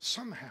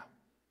 Somehow,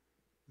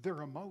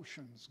 their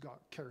emotions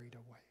got carried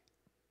away.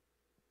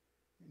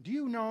 Do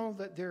you know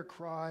that their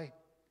cry,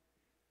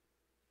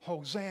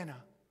 Hosanna,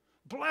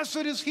 blessed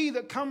is he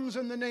that comes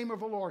in the name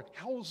of the Lord.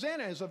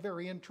 Hosanna is a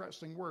very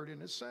interesting word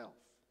in itself.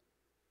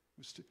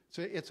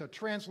 It's a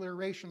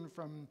transliteration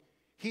from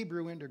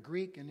Hebrew into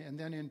Greek and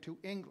then into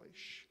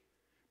English.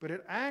 But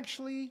it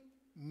actually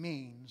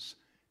means,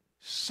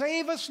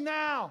 save us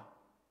now.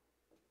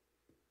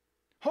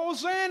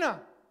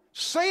 Hosanna,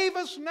 save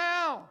us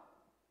now.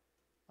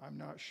 I'm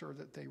not sure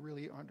that they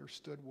really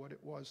understood what it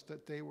was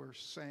that they were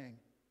saying.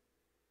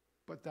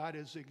 But that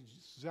is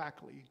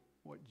exactly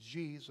what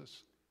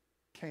Jesus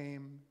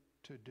came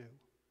to do.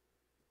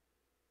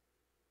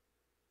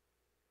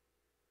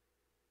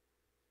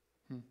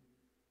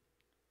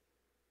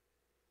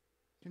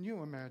 Can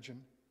you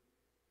imagine?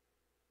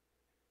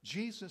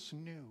 Jesus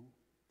knew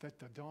that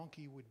the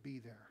donkey would be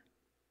there,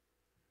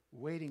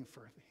 waiting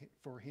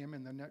for him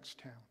in the next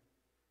town.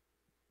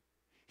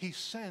 He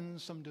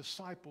sends some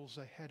disciples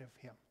ahead of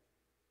him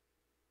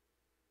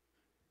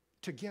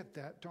to get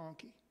that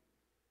donkey.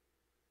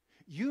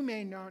 You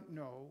may not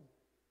know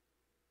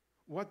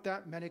what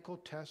that medical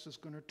test is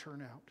going to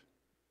turn out,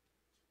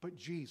 but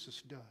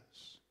Jesus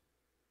does.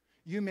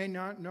 You may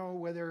not know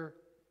whether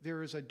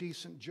there is a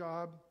decent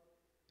job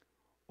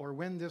or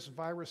when this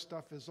virus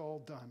stuff is all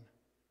done,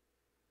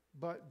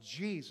 but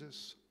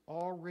Jesus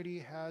already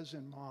has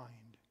in mind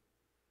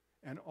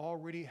and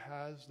already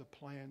has the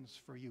plans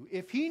for you.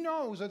 If he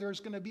knows that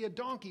there's going to be a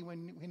donkey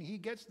when he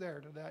gets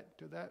there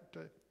to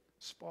that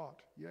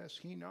spot, yes,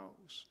 he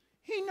knows.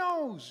 He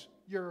knows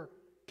your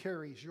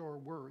carries, your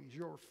worries,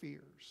 your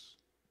fears.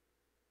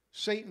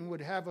 Satan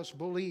would have us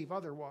believe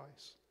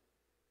otherwise.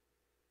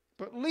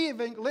 But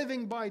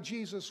living by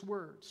Jesus'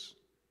 words,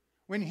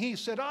 when he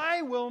said,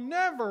 I will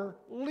never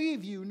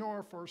leave you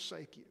nor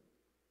forsake you.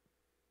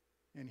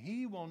 And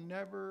he will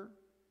never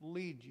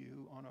lead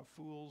you on a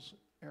fool's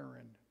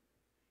errand.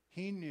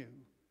 He knew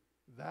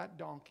that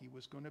donkey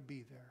was going to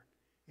be there,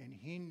 and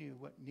he knew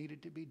what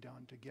needed to be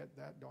done to get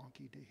that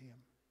donkey to him.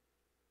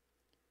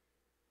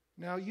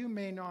 Now, you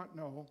may not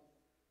know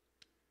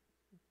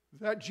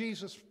that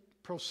Jesus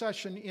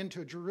procession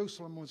into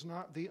Jerusalem was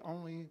not the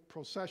only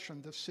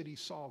procession the city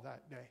saw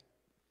that day.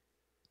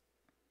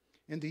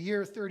 In the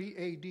year 30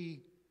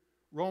 A.D.,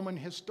 Roman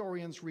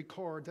historians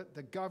record that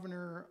the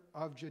governor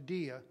of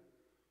Judea,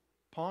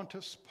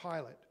 Pontius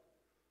Pilate,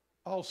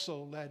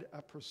 also led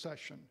a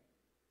procession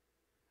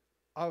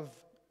of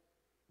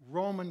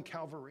Roman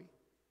cavalry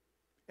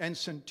and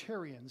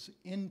centurions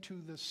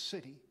into the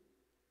city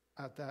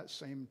at that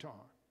same time.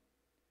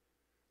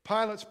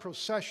 Pilate's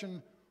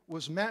procession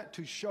was meant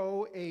to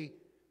show a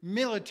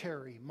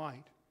military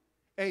might,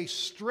 a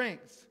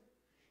strength.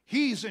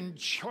 He's in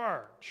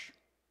charge.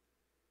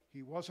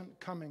 He wasn't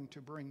coming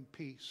to bring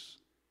peace.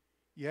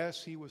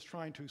 Yes, he was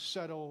trying to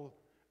settle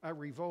a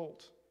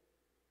revolt,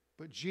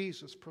 but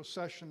Jesus'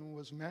 procession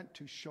was meant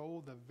to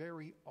show the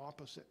very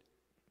opposite.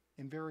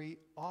 In very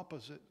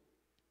opposite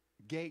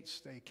gates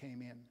they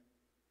came in.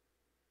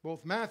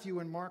 Both Matthew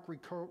and Mark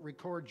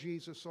record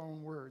Jesus'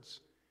 own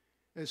words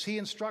as he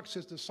instructs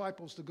his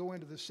disciples to go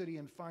into the city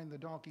and find the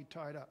donkey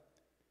tied up.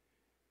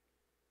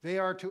 They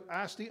are to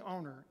ask the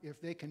owner if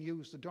they can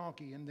use the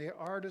donkey, and they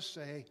are to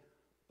say,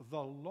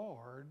 "The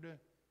Lord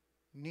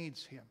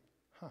needs him."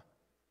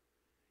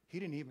 He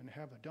didn't even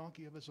have a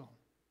donkey of his own.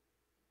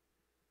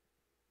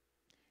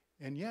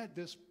 And yet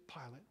this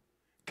Pilate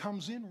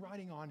comes in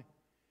riding on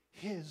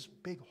his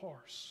big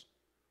horse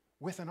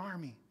with an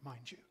army,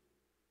 mind you.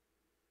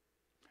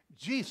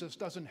 Jesus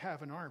doesn't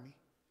have an army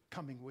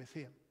coming with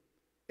him.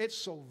 It's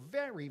so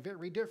very,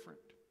 very different.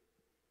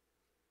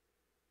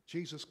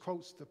 Jesus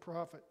quotes the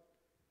prophet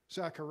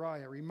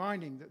Zechariah,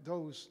 reminding that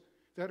those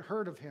that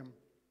heard of him,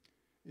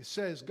 it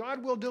says,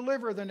 God will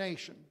deliver the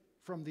nation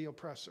from the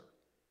oppressor.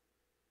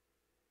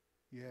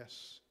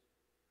 Yes,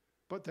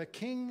 but the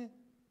king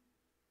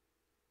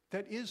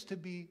that is to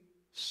be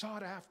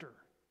sought after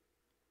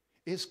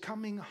is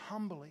coming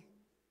humbly,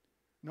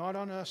 not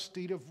on a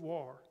steed of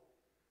war,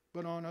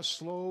 but on a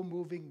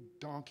slow-moving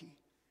donkey,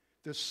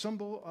 the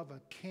symbol of a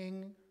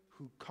king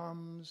who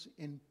comes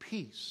in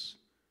peace,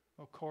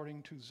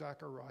 according to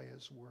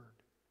Zechariah's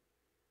word.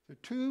 The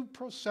two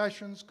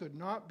processions could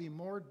not be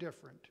more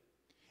different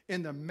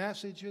in the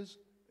messages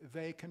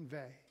they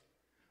convey.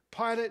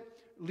 Pilate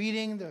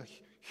leading the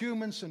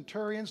human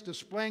centurions,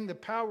 displaying the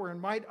power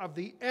and might of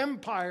the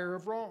empire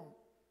of Rome,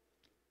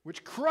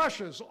 which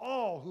crushes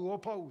all who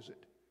oppose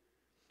it.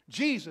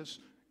 Jesus,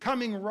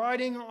 coming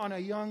riding on a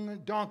young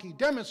donkey,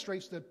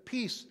 demonstrates the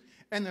peace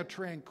and the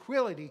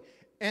tranquility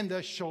and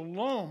the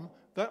shalom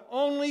that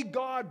only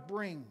God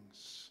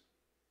brings.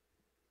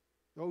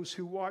 Those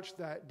who watched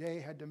that day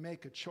had to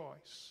make a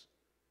choice.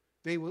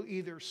 They will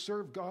either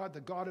serve God,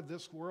 the God of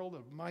this world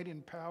of might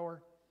and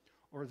power,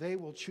 or they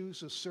will choose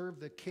to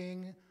serve the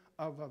King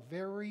of a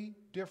very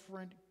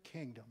different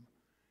kingdom,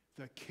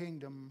 the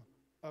kingdom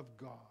of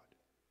God.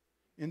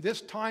 In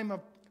this time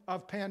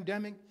of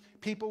pandemic,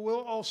 people will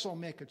also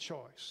make a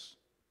choice,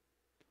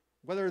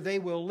 whether they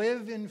will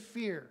live in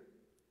fear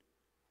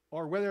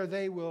or whether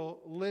they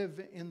will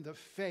live in the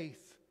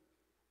faith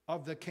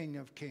of the King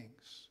of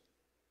Kings.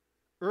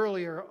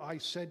 Earlier, I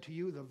said to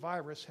you the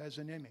virus has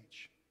an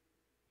image.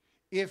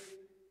 If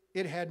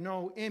it had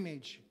no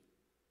image,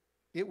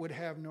 it would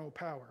have no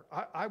power.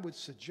 I would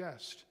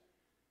suggest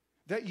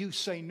that you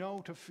say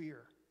no to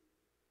fear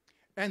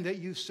and that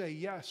you say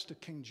yes to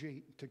King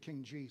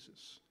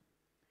Jesus.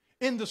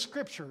 In the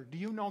scripture, do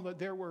you know that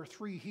there were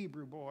 3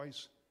 Hebrew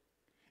boys?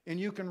 And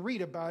you can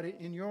read about it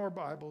in your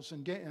Bibles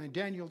in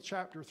Daniel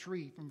chapter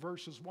 3 from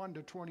verses 1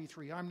 to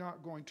 23. I'm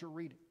not going to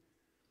read it.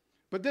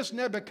 But this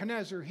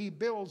Nebuchadnezzar, he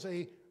builds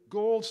a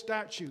gold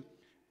statue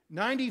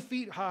 90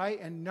 feet high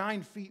and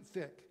 9 feet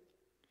thick.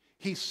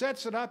 He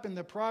sets it up in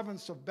the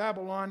province of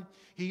Babylon.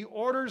 He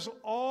orders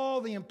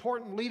all the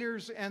important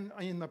leaders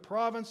in the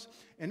province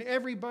and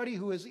everybody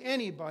who is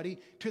anybody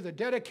to the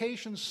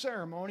dedication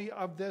ceremony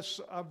of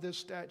this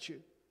statue.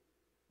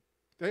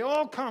 They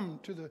all come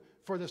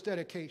for this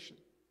dedication.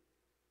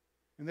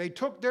 And they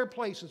took their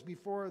places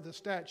before the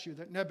statue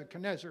that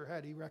Nebuchadnezzar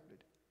had erected.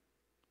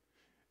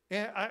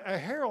 And a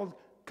herald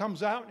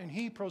comes out and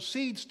he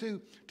proceeds to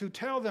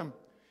tell them,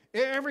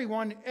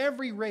 everyone,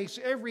 every race,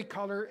 every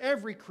color,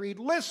 every creed,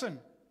 listen.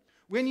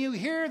 When you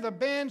hear the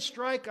band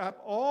strike up,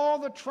 all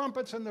the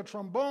trumpets and the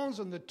trombones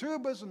and the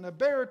tubas and the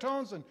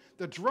baritones and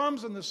the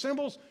drums and the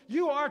cymbals,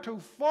 you are to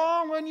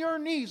fall on your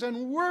knees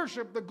and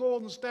worship the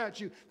golden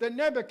statue that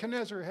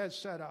Nebuchadnezzar has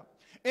set up.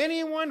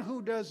 Anyone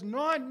who does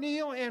not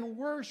kneel and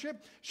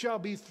worship shall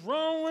be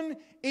thrown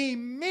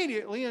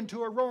immediately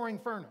into a roaring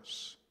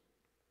furnace.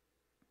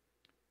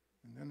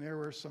 And then there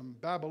were some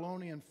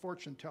Babylonian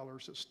fortune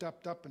tellers that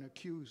stepped up and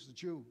accused the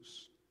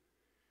Jews.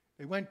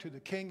 They went to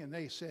the king and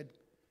they said,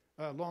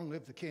 long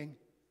live the king.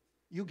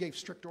 You gave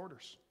strict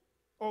orders.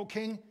 Oh,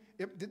 king,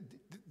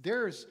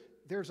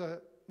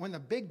 when the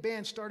big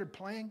band started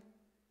playing,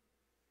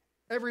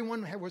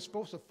 everyone was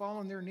supposed to fall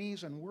on their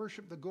knees and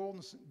worship the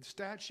golden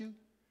statue.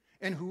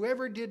 And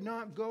whoever did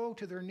not go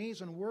to their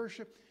knees and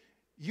worship,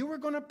 you were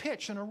going to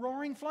pitch in a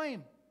roaring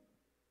flame.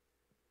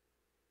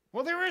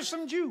 Well, there are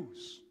some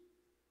Jews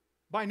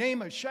by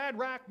name of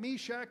Shadrach,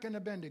 Meshach, and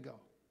Abednego,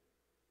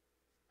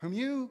 whom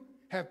you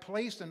have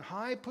placed in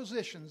high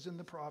positions in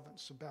the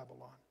province of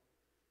Babylon.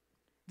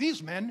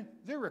 These men,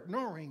 they're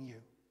ignoring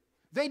you.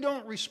 They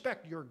don't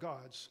respect your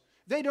gods.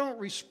 They don't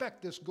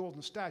respect this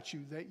golden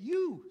statue that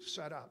you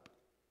set up.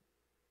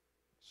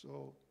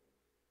 So,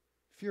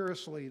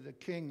 furiously, the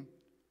king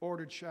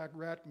ordered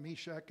Shadrach,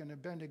 Meshach, and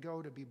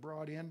Abednego to be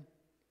brought in.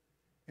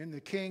 And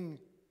the king,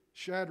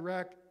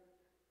 Shadrach,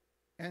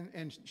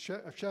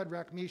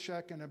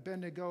 Meshach, and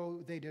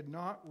Abednego, they did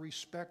not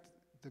respect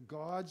the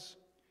gods.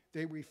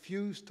 They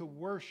refused to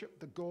worship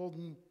the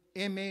golden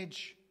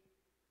image.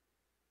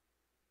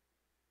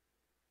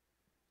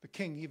 The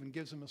king even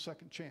gives them a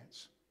second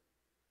chance.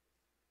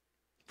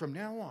 From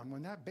now on,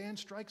 when that band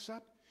strikes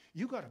up,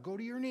 you got to go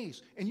to your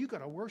knees and you got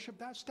to worship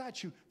that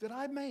statue that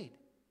I made.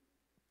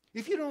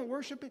 If you don't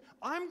worship it,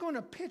 I'm going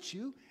to pitch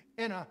you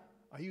in I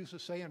used to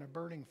say, in a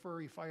burning,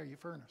 fiery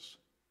furnace.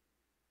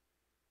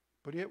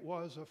 But it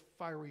was a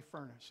fiery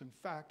furnace. In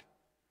fact,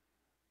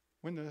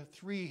 when the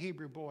 3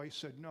 Hebrew boys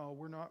said, no,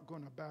 we're not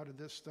going to bow to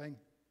this thing.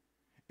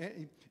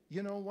 And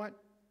you know what?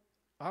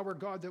 Our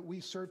God that we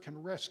serve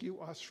can rescue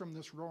us from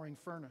this roaring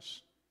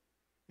furnace.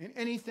 And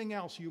anything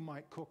else you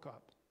might cook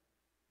up.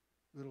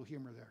 Little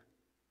humor there.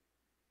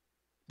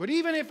 But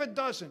even if it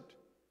doesn't,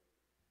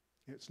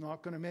 it's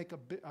not going to make a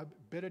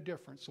bit of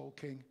difference, O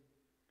king.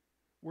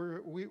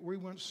 We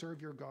won't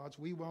serve your gods.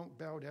 We won't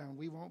bow down.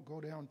 We won't go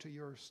down to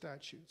your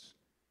statues.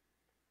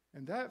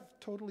 And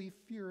that totally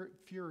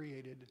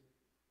infuriated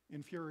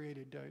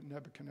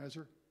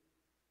Nebuchadnezzar.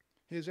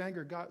 His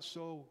anger got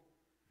so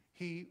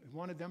he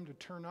wanted them to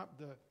turn up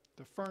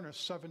the furnace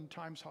 7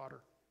 times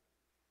hotter.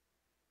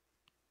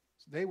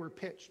 So they were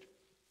pitched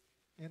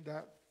in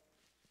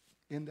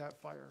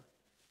that fire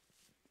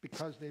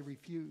because they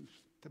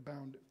refused to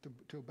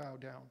bow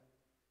down.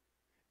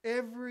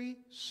 Every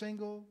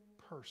single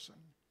person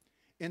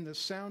in the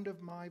sound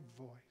of my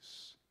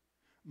voice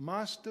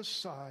must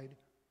decide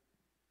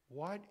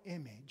what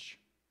image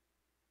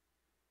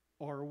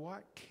or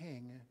what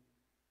king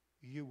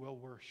you will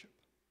worship.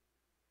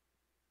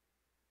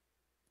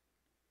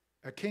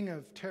 A king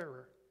of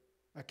terror,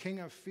 a king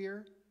of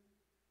fear,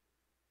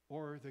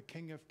 or the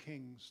King of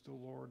Kings, the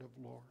Lord of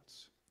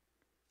Lords.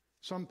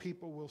 Some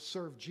people will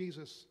serve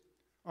Jesus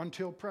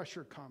until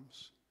pressure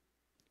comes.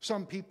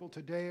 Some people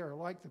today are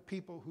like the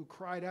people who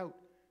cried out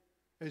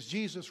as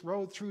Jesus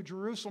rode through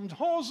Jerusalem,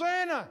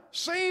 Hosanna!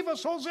 Save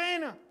us,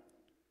 Hosanna!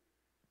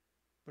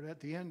 But at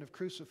the end of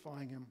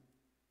crucifying him,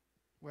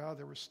 well,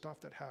 there was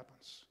stuff that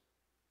happens.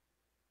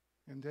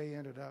 And they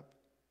ended up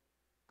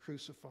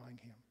crucifying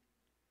him.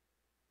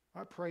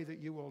 I pray that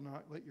you will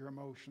not let your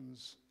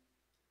emotions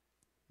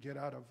get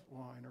out of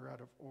line or out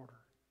of order.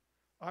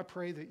 I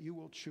pray that you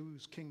will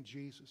choose King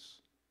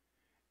Jesus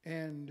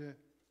and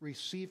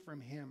receive from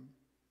him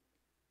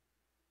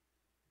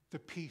the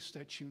peace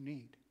that you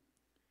need.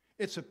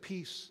 It's a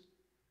peace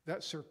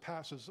that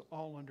surpasses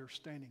all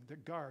understanding,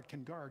 that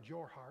can guard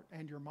your heart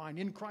and your mind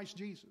in Christ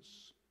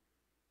Jesus.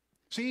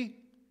 See,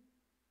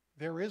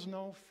 there is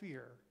no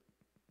fear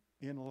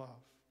in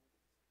love,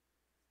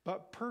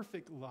 but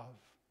perfect love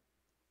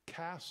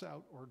casts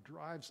out or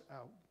drives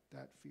out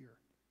that fear.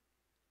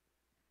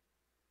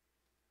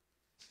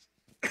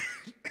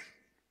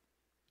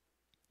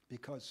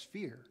 Because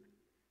fear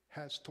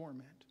has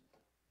torment.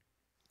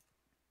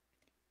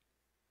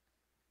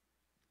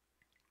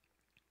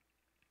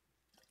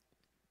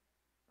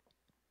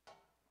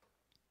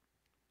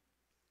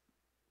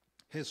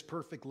 His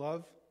perfect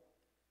love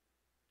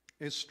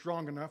is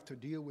strong enough to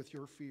deal with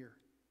your fear.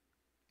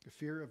 The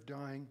fear of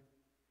dying,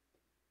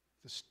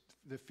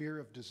 the fear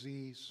of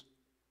disease,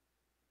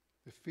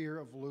 the fear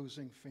of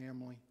losing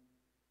family.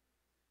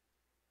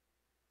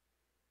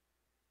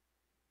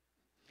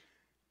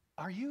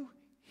 Are you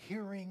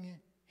hearing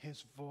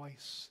his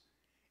voice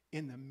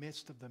in the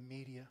midst of the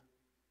media?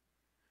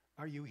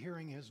 Are you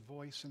hearing his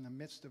voice in the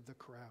midst of the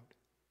crowd?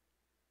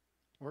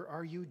 Or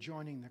are you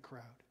joining the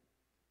crowd?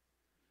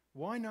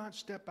 Why not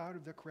step out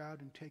of the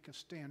crowd and take a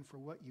stand for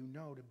what you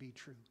know to be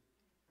true?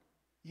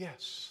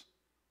 Yes,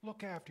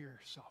 look after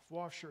yourself.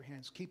 Wash your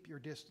hands. Keep your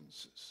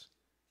distances.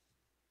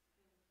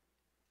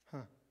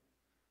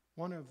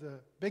 One of the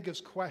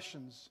biggest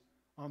questions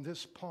on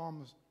this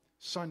Palm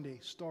Sunday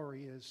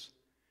story is,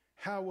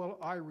 how will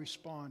I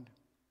respond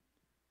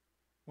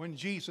when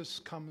Jesus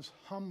comes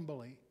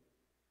humbly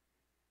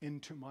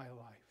into my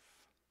life?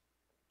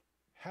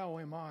 How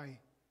am I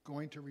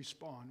going to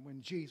respond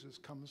when Jesus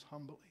comes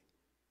humbly?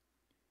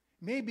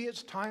 Maybe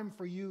it's time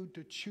for you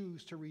to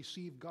choose to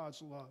receive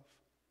God's love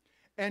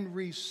and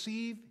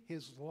receive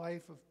his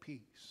life of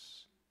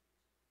peace.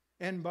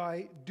 And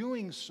by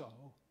doing so,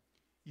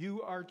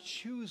 you are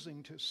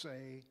choosing to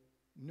say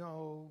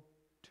no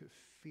to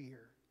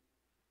fear.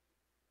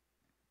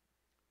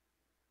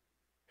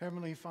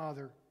 Heavenly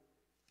Father,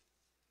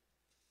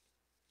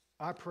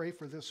 I pray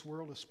for this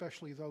world,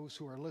 especially those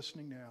who are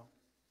listening now.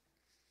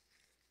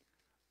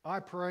 I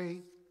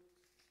pray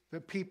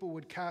that people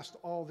would cast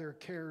all their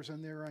cares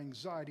and their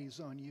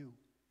anxieties on you.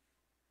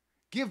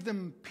 Give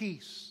them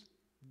peace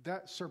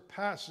that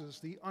surpasses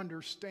the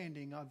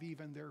understanding of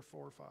even their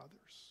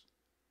forefathers.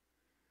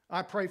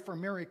 I pray for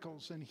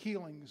miracles and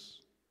healings,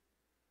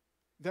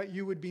 that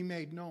you would be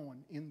made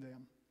known in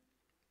them.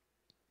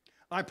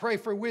 I pray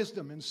for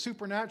wisdom and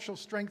supernatural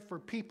strength for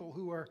people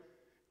who are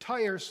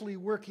tirelessly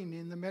working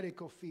in the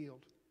medical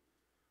field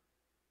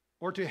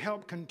or to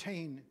help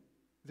contain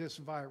this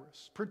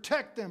virus.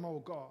 Protect them, O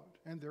God,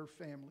 and their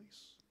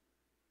families.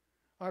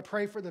 I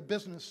pray for the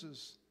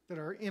businesses that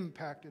are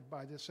impacted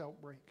by this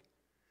outbreak.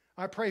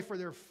 I pray for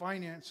their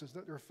finances,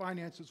 that their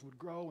finances would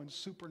grow in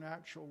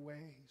supernatural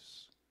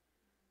ways.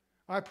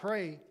 I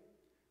pray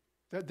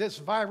that this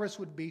virus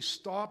would be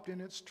stopped in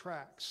its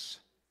tracks.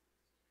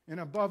 And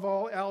above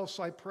all else,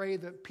 I pray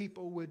that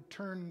people would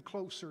turn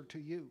closer to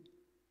you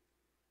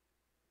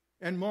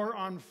and more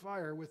on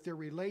fire with their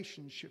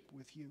relationship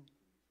with you.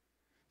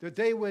 That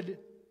they would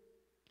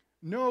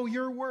know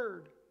your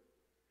word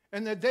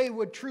and that they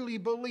would truly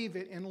believe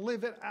it and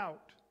live it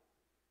out.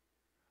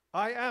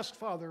 I ask,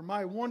 Father,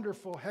 my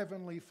wonderful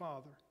Heavenly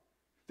Father,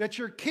 that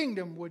your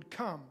kingdom would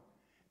come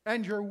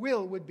and your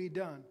will would be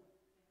done.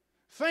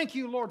 Thank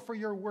you, Lord, for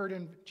your word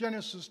in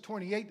Genesis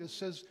 28 that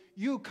says,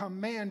 you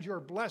command your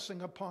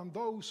blessing upon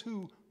those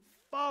who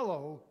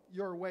follow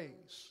your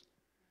ways.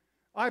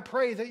 I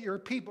pray that your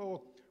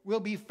people will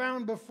be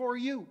found before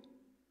you,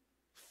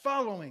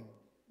 following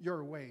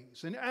your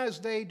ways. And as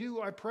they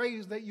do, I pray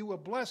that you will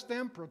bless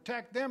them,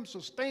 protect them,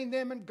 sustain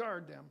them, and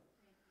guard them.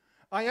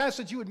 I ask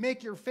that you would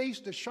make your face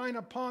to shine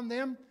upon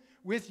them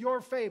with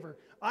your favor.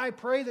 I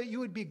pray that you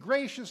would be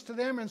gracious to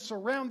them and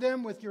surround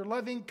them with your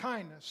loving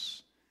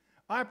kindness.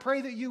 I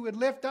pray that you would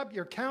lift up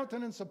your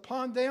countenance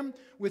upon them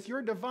with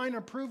your divine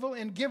approval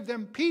and give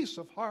them peace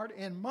of heart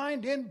and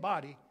mind and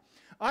body.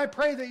 I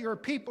pray that your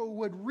people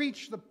would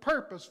reach the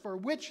purpose for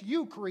which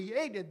you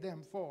created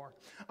them for.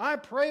 I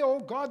pray, oh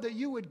God, that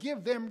you would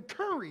give them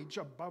courage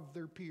above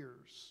their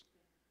peers.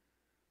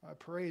 I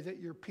pray that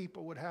your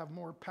people would have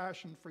more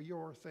passion for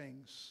your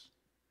things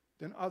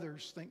than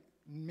others think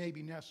may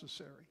be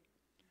necessary.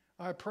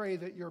 I pray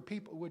that your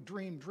people would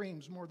dream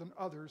dreams more than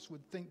others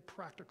would think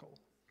practical.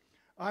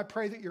 I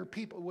pray that your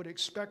people would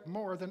expect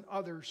more than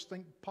others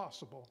think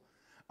possible.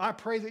 I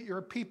pray that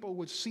your people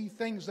would see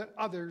things that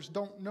others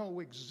don't know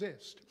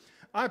exist.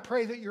 I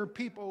pray that your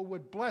people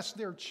would bless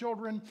their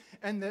children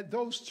and that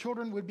those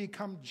children would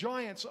become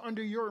giants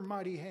under your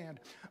mighty hand.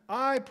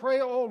 I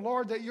pray, oh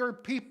Lord, that your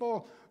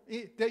people,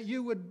 that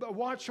you would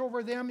watch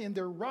over them in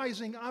their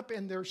rising up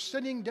and their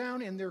sitting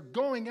down and their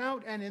going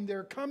out and in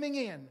their coming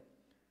in.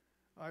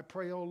 I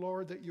pray, oh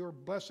Lord, that your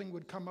blessing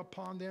would come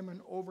upon them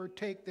and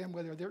overtake them,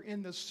 whether they're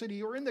in the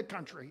city or in the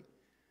country.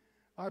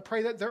 I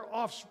pray that their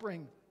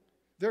offspring,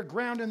 their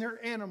ground and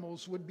their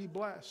animals would be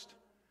blessed.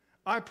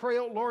 I pray,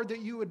 oh Lord,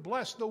 that you would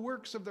bless the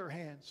works of their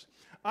hands.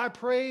 I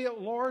pray,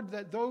 Lord,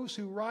 that those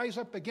who rise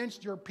up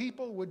against your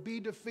people would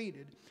be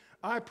defeated.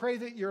 I pray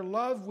that your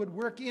love would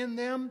work in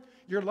them,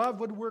 your love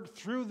would work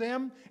through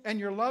them, and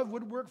your love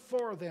would work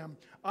for them.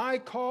 I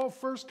call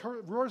 1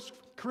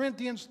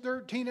 Corinthians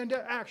 13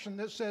 into action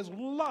that says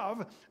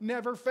love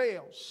never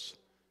fails.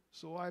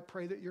 So I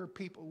pray that your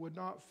people would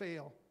not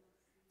fail,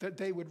 that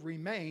they would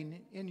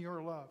remain in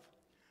your love.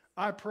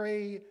 I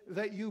pray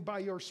that you by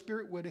your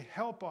Spirit would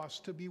help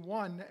us to be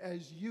one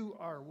as you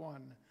are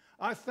one.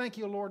 I thank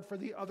you, Lord, for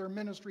the other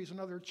ministries and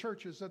other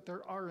churches that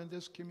there are in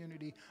this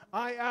community.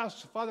 I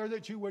ask, Father,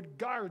 that you would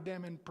guard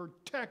them and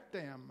protect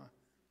them.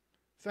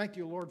 Thank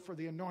you, Lord, for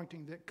the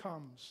anointing that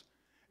comes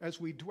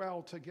as we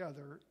dwell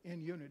together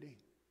in unity.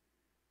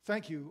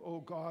 Thank you,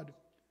 O God,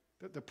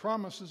 that the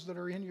promises that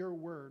are in your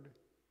word,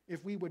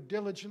 if we would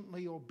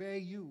diligently obey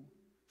you,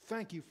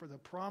 thank you for the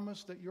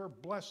promise that your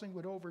blessing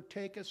would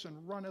overtake us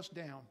and run us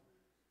down.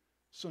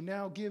 So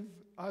now give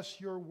us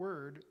your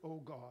word, O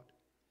God.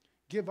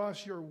 Give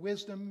us your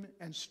wisdom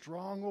and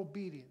strong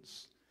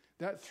obedience,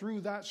 that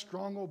through that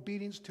strong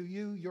obedience to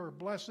you, your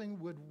blessing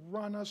would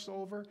run us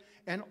over,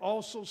 and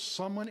also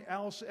someone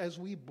else as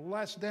we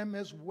bless them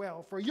as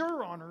well, for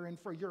your honor and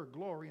for your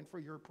glory and for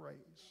your praise.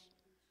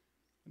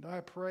 And I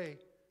pray,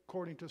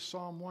 according to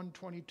Psalm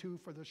 122,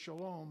 for the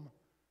shalom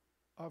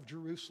of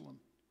Jerusalem.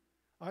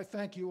 I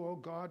thank you, O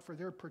God, for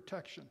their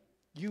protection.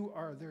 You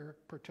are their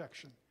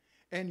protection.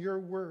 And your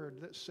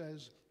word that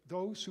says,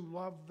 those who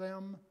love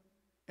them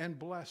and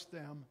bless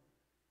them,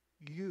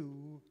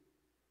 you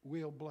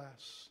will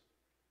bless.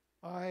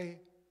 I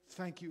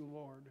thank you,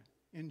 Lord,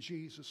 in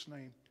Jesus'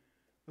 name.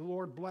 The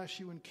Lord bless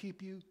you and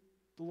keep you.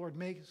 The Lord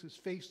makes his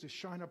face to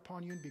shine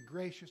upon you and be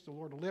gracious. The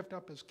Lord lift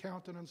up his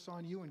countenance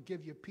on you and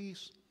give you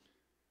peace,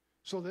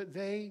 so that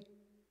they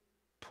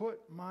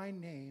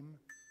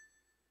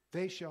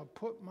shall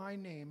put my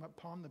name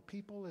upon the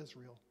people of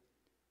Israel,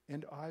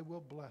 and I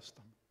will bless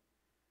them.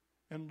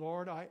 And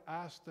Lord, I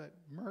ask that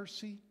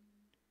mercy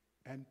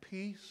and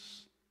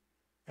peace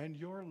and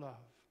your love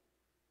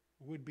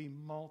would be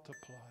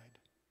multiplied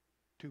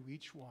to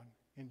each one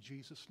in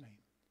Jesus' name.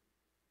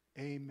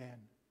 Amen.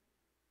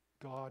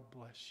 God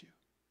bless you.